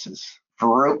devices.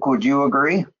 Farouk, would you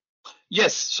agree?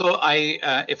 Yes. So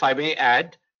if I may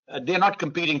add, they're not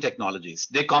competing technologies.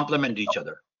 They complement each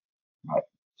other. Right.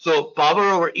 So power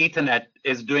over Ethernet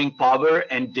is doing power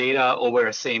and data over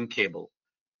a same cable.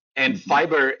 And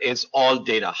fiber is all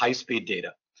data, high-speed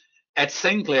data. At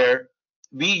Sinclair,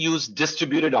 we use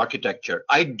distributed architecture.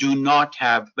 I do not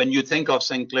have, when you think of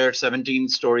Sinclair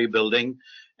 17-story building,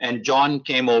 and John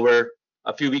came over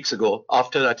a few weeks ago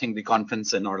after, I think, the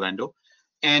conference in Orlando,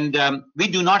 and we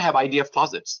do not have IDF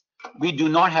closets. We do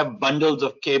not have bundles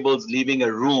of cables leaving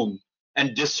a room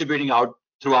and distributing out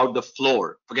throughout the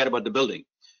floor. Forget about the building.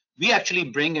 We actually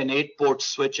bring an 8-port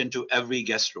switch into every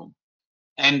guest room.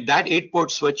 And that 8-port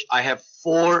switch, I have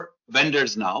 4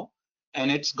 vendors now,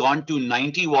 and it's gone to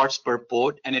 90 watts per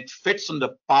port, and it fits on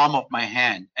the palm of my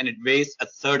hand, and it weighs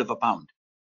 1/3 of a pound.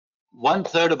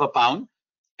 1/3 of a pound.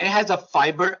 And it has a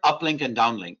fiber uplink and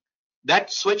downlink.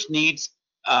 That switch needs,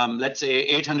 let's say,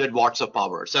 800 watts of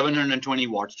power, 720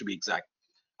 watts to be exact.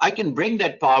 I can bring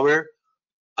that power,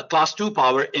 a class 2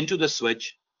 power, into the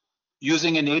switch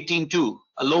using an 18-2,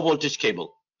 a low voltage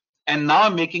cable. And now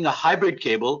I'm making a hybrid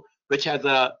cable, which has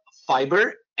a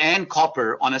fiber and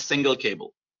copper on a single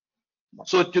cable.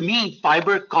 So to me,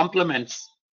 fiber complements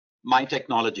my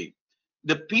technology.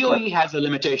 The PoE has a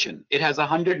limitation. It has a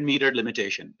 100-meter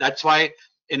limitation. That's why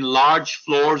in large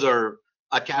floors or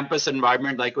a campus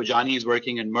environment like Ojani is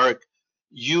working in Merck,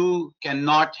 you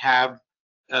cannot have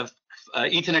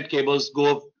Ethernet cables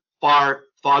go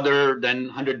farther than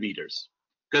 100 meters,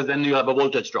 because then you have a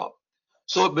voltage drop.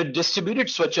 So with distributed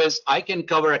switches, I can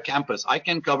cover a campus. I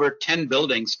can cover 10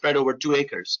 buildings spread over 2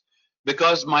 acres,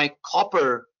 because my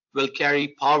copper will carry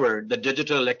power, the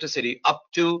digital electricity, up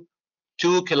to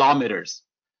 2 kilometers,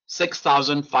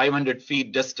 6,500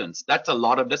 feet distance. That's a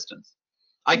lot of distance.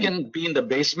 I can be in the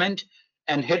basement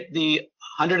and hit the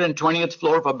 120th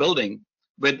floor of a building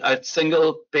with a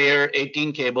single pair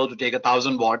 18 cable to take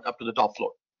 1,000 watt up to the top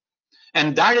floor.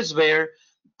 And that is where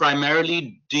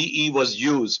primarily DE was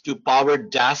used to power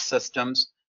DAS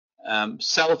systems,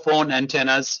 cell phone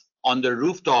antennas on the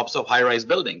rooftops of high-rise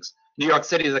buildings. New York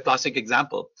City is a classic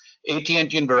example.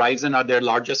 AT&T and Verizon are their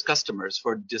largest customers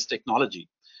for this technology,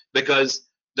 because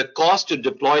the cost to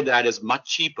deploy that is much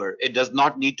cheaper. It does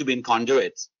not need to be in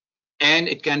conduits, and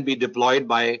it can be deployed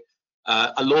by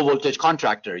a low voltage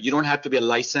contractor. You don't have to be a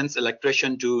licensed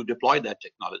electrician to deploy that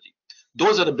technology.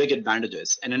 Those are the big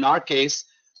advantages. And in our case,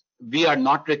 we are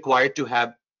not required to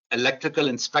have electrical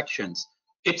inspections.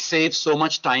 It saves so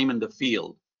much time in the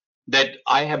field that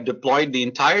I have deployed the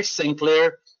entire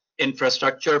Sinclair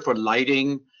infrastructure for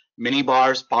lighting, mini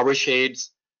bars, power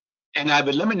shades, and I've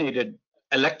eliminated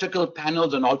electrical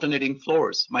panels on alternating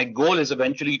floors. My goal is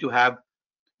eventually to have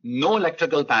no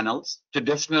electrical panels,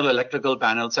 traditional electrical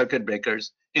panel circuit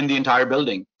breakers in the entire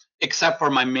building, except for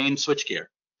my main switchgear,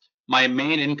 my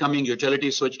main incoming utility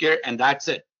switchgear, and that's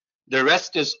it. The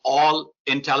rest is all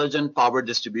intelligent power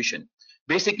distribution,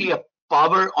 basically a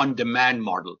power on demand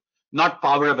model, not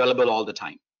power available all the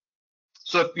time.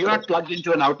 So if you're not plugged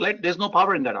into an outlet, there's no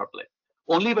power in that outlet.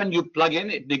 Only when you plug in,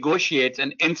 it negotiates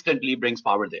and instantly brings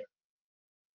power there.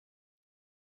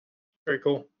 Very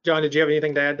cool. John, did you have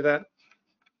anything to add to that?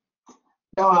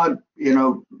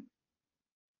 No,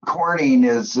 Corning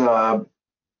is,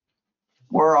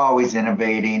 we're always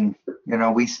innovating.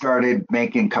 We started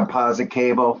making composite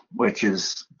cable, which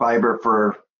is fiber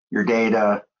for your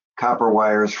data, copper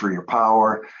wires for your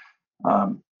power.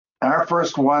 And our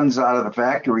first ones out of the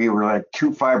factory were like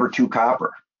 2 fiber, 2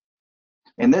 copper.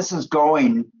 And this is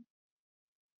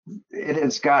it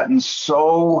has gotten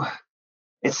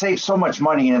it saves so much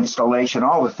money in installation,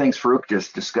 all the things Farouk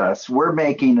just discussed. We're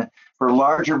making, for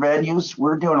larger venues,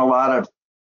 we're doing a lot of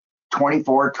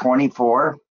 24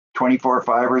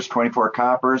 fibers, 24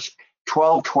 coppers.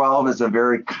 12 is a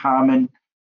very common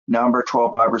number,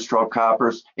 12 fibers, 12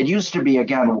 coppers. It used to be,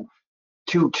 again,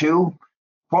 2.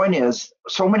 Point is,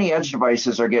 so many edge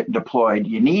devices are getting deployed.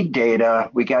 You need data.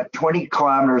 We got 20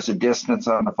 kilometers of distance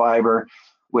on the fiber.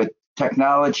 With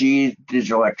technology,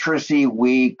 digital electricity,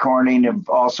 we, Corning,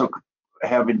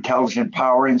 have intelligent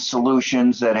powering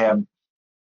solutions that have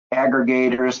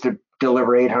aggregators to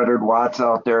deliver 800 watts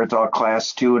out there. It's all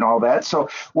class 2 and all that. So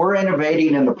we're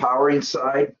innovating in the powering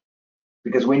side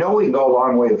because we know we can go a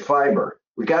long way with fiber.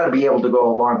 We got to be able to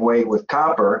go a long way with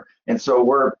copper. And so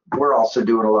we're also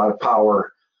doing a lot of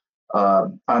power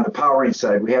on the powering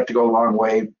side. We have to go a long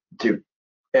way to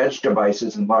edge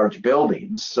devices in large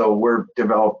buildings. So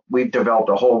we've developed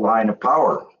a whole line of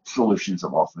power solutions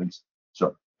of all things.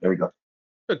 So there you go.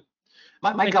 Good.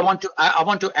 Mike, I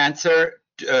want to answer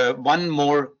one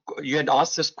more. You had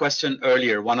asked this question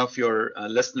earlier. One of your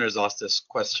listeners asked this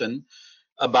question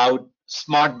about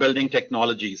smart building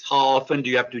technologies. How often do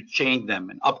you have to change them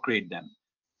and upgrade them?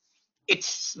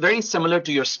 It's very similar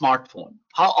to your smartphone.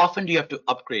 How often do you have to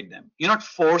upgrade them? You're not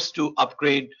forced to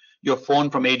upgrade your phone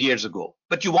from 8 years ago,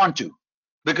 but you want to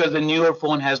because the newer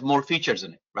phone has more features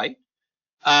in it, right?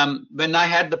 When I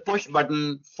had the push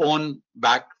button phone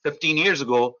back 15 years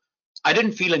ago, I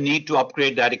didn't feel a need to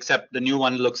upgrade that, except the new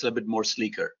one looks a little bit more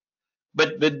sleeker.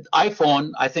 But with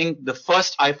iPhone, I think the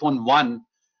first iPhone 1,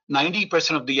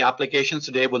 90% of the applications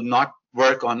today will not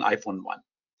work on iPhone 1.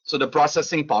 So the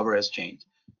processing power has changed.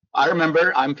 I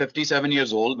remember I'm 57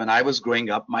 years old. When I was growing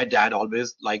up, my dad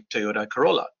always liked Toyota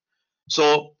Corolla.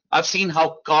 So I've seen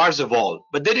how cars evolve,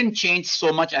 but they didn't change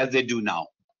so much as they do now.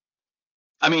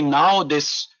 I mean, now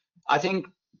I think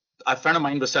a friend of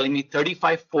mine was telling me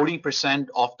 35–40%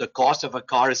 of the cost of a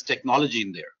car is technology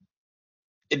in there.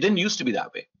 It didn't used to be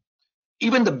that way.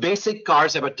 Even the basic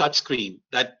cars have a touch screen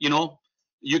that,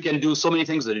 you can do so many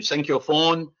things with it. Sync your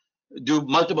phone, do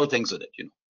multiple things with it,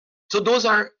 So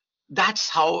that's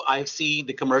how I see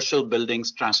the commercial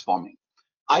buildings transforming.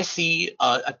 I see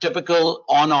a typical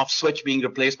on-off switch being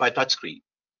replaced by a touchscreen,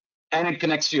 and it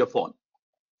connects to your phone.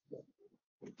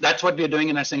 That's what we're doing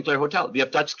in our Sinclair Hotel. We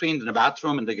have touchscreens in the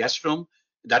bathroom and the guest room.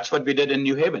 That's what we did in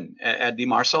New Haven at the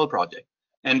Marcel project.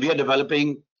 And we are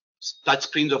developing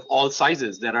touchscreens of all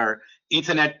sizes that are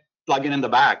Ethernet plug-in in the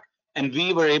back. And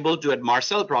we were able to, at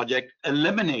Marcel project,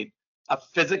 eliminate a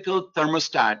physical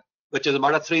thermostat, which is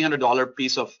about a $300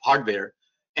 piece of hardware,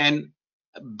 and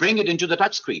bring it into the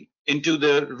touchscreen, into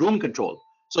the room control.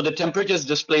 So the temperature is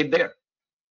displayed there.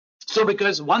 So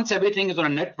because once everything is on a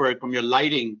network, from your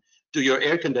lighting to your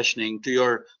air conditioning to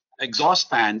your exhaust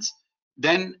fans,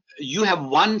 then you have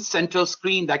one central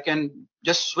screen that can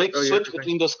just switch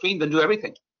between those screens and do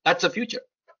everything. That's the future.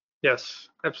 Yes,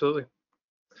 absolutely.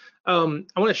 I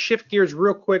want to shift gears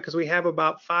real quick because we have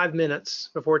about 5 minutes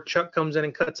before Chuck comes in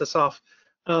and cuts us off.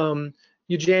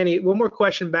 Eugenie, one more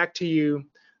question back to you,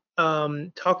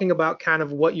 talking about kind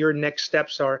of what your next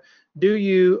steps are. Do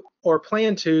you or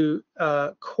plan to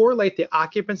correlate the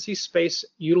occupancy space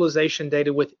utilization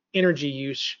data with energy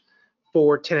use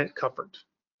for tenant comfort?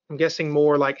 I'm guessing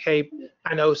more like, hey,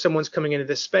 I know someone's coming into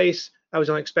this space. I was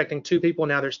only expecting 2 people,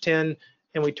 now there's 10,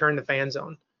 and we turn the fans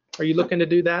on. Are you looking to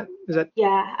do that?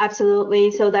 Yeah, absolutely.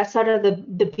 So that's sort of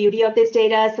the beauty of this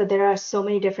data. So there are so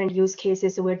many different use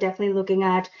cases. So we're definitely looking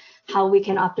at how we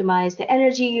can optimize the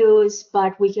energy use,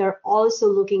 but we are also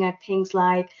looking at things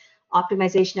like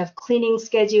optimization of cleaning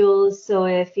schedules. So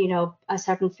if a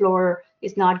certain floor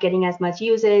is not getting as much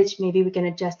usage, maybe we can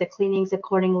adjust the cleanings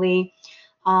accordingly.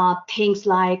 Things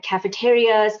like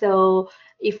cafeterias. So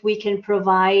if we can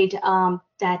provide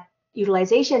that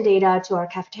utilization data to our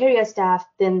cafeteria staff,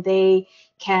 then they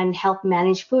can help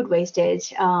manage food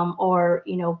wastage, or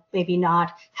maybe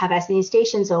not have as many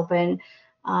stations open.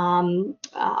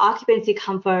 Occupancy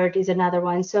comfort is another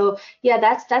one. So yeah,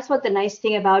 that's what the nice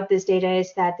thing about this data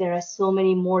is, that there are so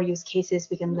many more use cases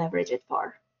we can leverage it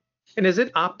for. And is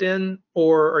it opt-in,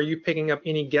 or are you picking up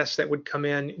any guests that would come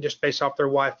in just based off their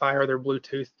Wi-Fi or their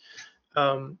Bluetooth?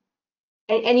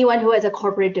 Anyone who has a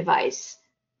corporate device.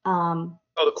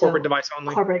 Oh, the corporate So, device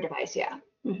only. corporate device, yeah.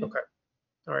 Mhm. Okay.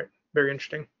 All right. Very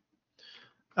interesting.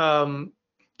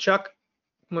 Chuck,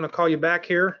 I'm going to call you back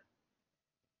here.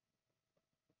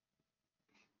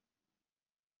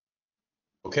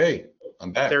 Okay,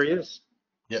 I'm back. There he is.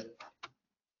 Yep.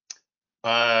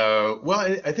 Well,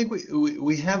 I think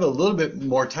we have a little bit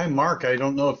more time. Mark, I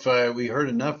don't know if we heard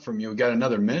enough from you. We got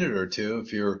another minute or two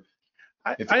if you're.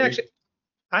 I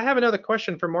have another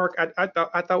question for Mark. I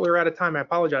thought we were out of time. I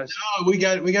apologize. No, we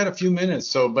got a few minutes.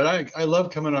 So, but I love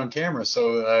coming on camera.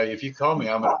 So if you call me,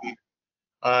 I'm gonna be.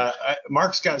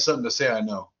 Mark's got something to say. I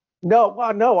know. No,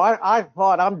 well, no, I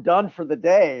thought I'm done for the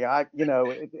day.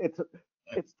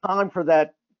 It's time for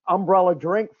that umbrella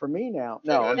drink for me now.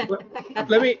 No,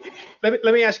 Let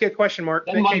me ask you a question, Mark.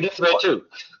 Then one this way too.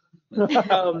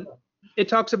 It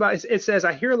talks about, it says,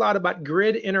 I hear a lot about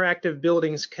grid interactive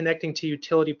buildings connecting to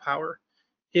utility power.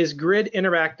 Is grid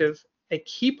interactive a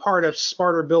key part of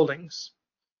smarter buildings?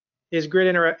 Is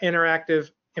grid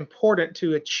interactive important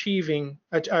to achieving,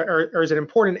 or is it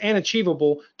important and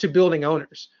achievable to building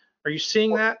owners? Are you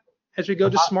seeing that as we go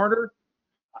to smarter?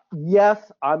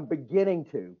 yes, I'm beginning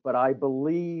to, but I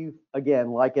believe,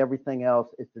 again, like everything else,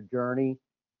 it's a journey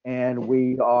and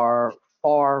we are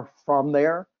far from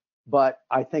there. But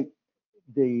I think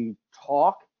the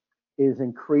talk is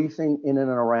increasing in and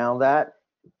around that.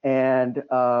 And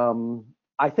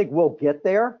I think we'll get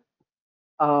there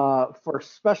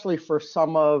especially for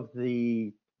some of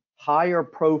the higher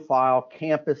profile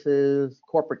campuses,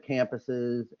 corporate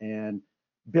campuses and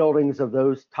buildings of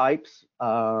those types.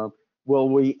 Will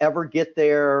we ever get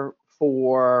there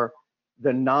for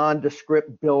the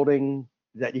nondescript building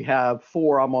that you have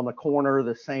four of them on the corner,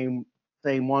 the same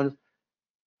ones?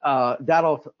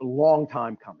 That'll a long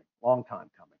time coming.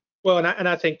 Well, and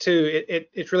I think too,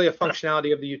 it's really a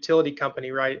functionality of the utility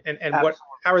company, right? And Absolutely.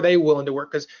 how are they willing to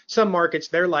work? Because some markets,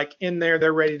 they're like in there,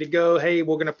 they're ready to go. Hey,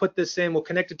 we're going to put this in, we'll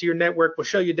connect it to your network, we'll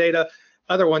show you data.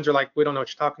 Other ones are like, we don't know what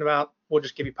you're talking about, we'll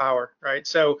just give you power, right?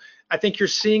 So I think you're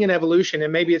seeing an evolution,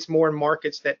 and maybe it's more in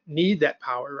markets that need that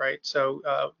power, right? So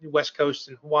West Coast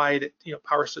and Hawaii, that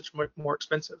power is such more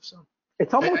expensive. So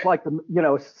it's almost like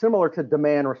similar to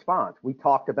demand response. We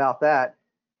talked about that,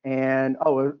 and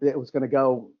it was going to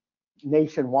go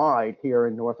nationwide here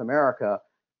in North America,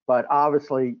 but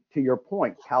obviously, to your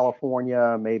point,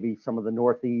 California, maybe some of the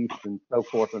Northeast and so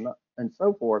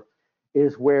forth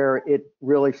is where it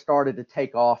really started to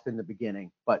take off in the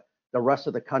beginning, but the rest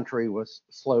of the country was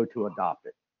slow to adopt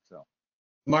it. So,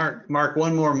 Mark,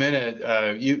 one more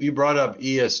minute. You brought up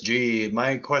ESG.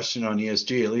 My question on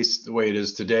ESG, at least the way it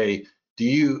is today,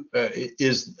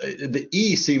 is the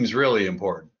E seems really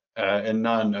important and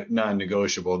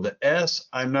non-negotiable. The S,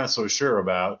 I'm not so sure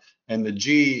about, and the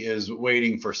G is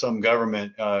waiting for some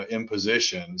government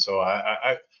imposition. So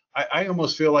I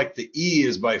almost feel like the E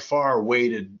is by far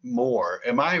weighted more.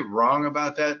 Am I wrong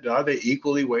about that? Are they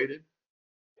equally weighted?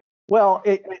 Well,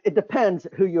 it depends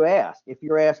who you ask. If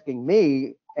you're asking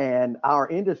me and our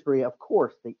industry, of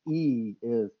course, the E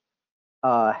is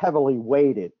heavily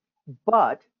weighted.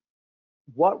 But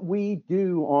what we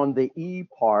do on the E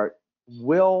part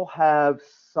will have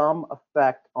some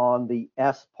effect on the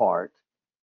S part,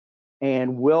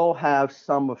 and will have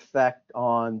some effect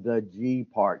on the G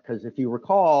part. Because if you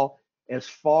recall, as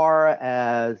far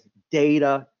as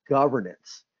data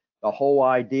governance, the whole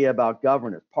idea about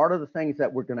governance, part of the things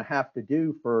that we're going to have to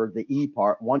do for the E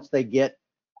part, once they get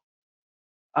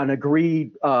an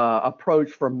agreed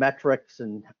approach for metrics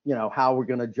and how we're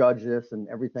going to judge this and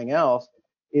everything else,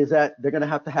 is that they're going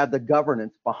to have the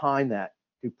governance behind that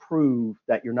to prove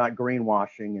that you're not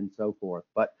greenwashing and so forth.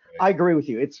 But I agree with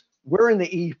you. We're in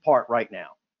the E part right now.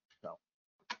 So.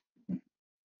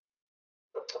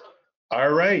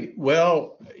 All right.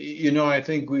 Well, I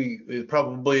think it's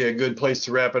probably a good place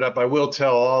to wrap it up. I will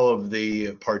tell all of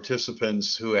the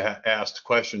participants who asked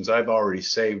questions, I've already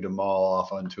saved them all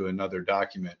off onto another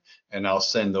document, and I'll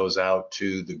send those out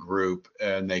to the group,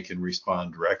 and they can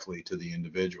respond directly to the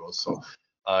individuals. So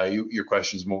your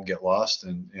questions won't get lost,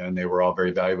 and they were all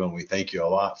very valuable, and we thank you a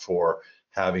lot for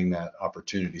having that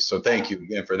opportunity. So thank you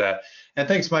again for that. And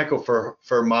thanks, Michael,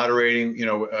 for moderating.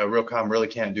 Realcomm really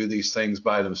can't do these things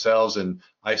by themselves, and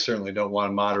I certainly don't want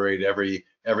to moderate every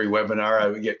webinar. I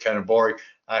would get kind of boring.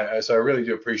 So I really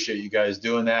do appreciate you guys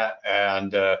doing that.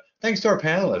 And thanks to our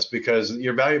panelists, because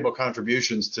your valuable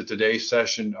contributions to today's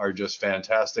session are just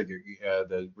fantastic.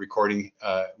 The recording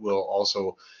will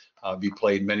also be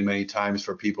played many, many times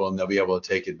for people, and they'll be able to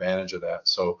take advantage of that.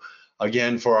 So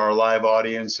again, for our live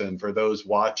audience and for those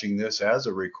watching this as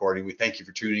a recording, we thank you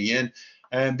for tuning in.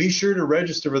 And be sure to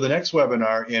register for the next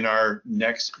webinar in our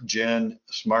Next Gen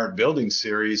Smart Building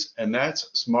series, and that's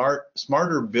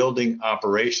Smarter Building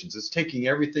Operations. It's taking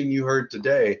everything you heard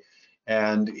today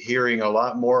and hearing a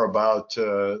lot more about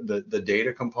the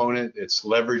data component. It's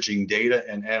leveraging data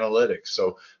and analytics.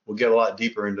 So we'll get a lot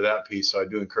deeper into that piece. So I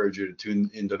do encourage you to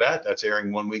tune into that. That's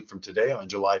airing 1 week from today on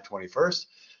July 21st.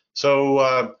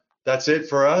 So that's it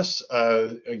for us.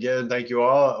 Again, thank you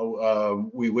all.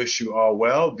 We wish you all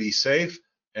well, be safe,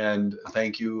 and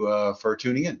thank you for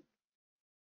tuning in.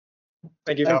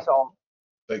 Thank you. Thanks all.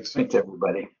 Thanks. Thanks,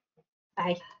 everybody.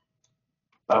 Bye.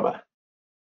 Bye-bye.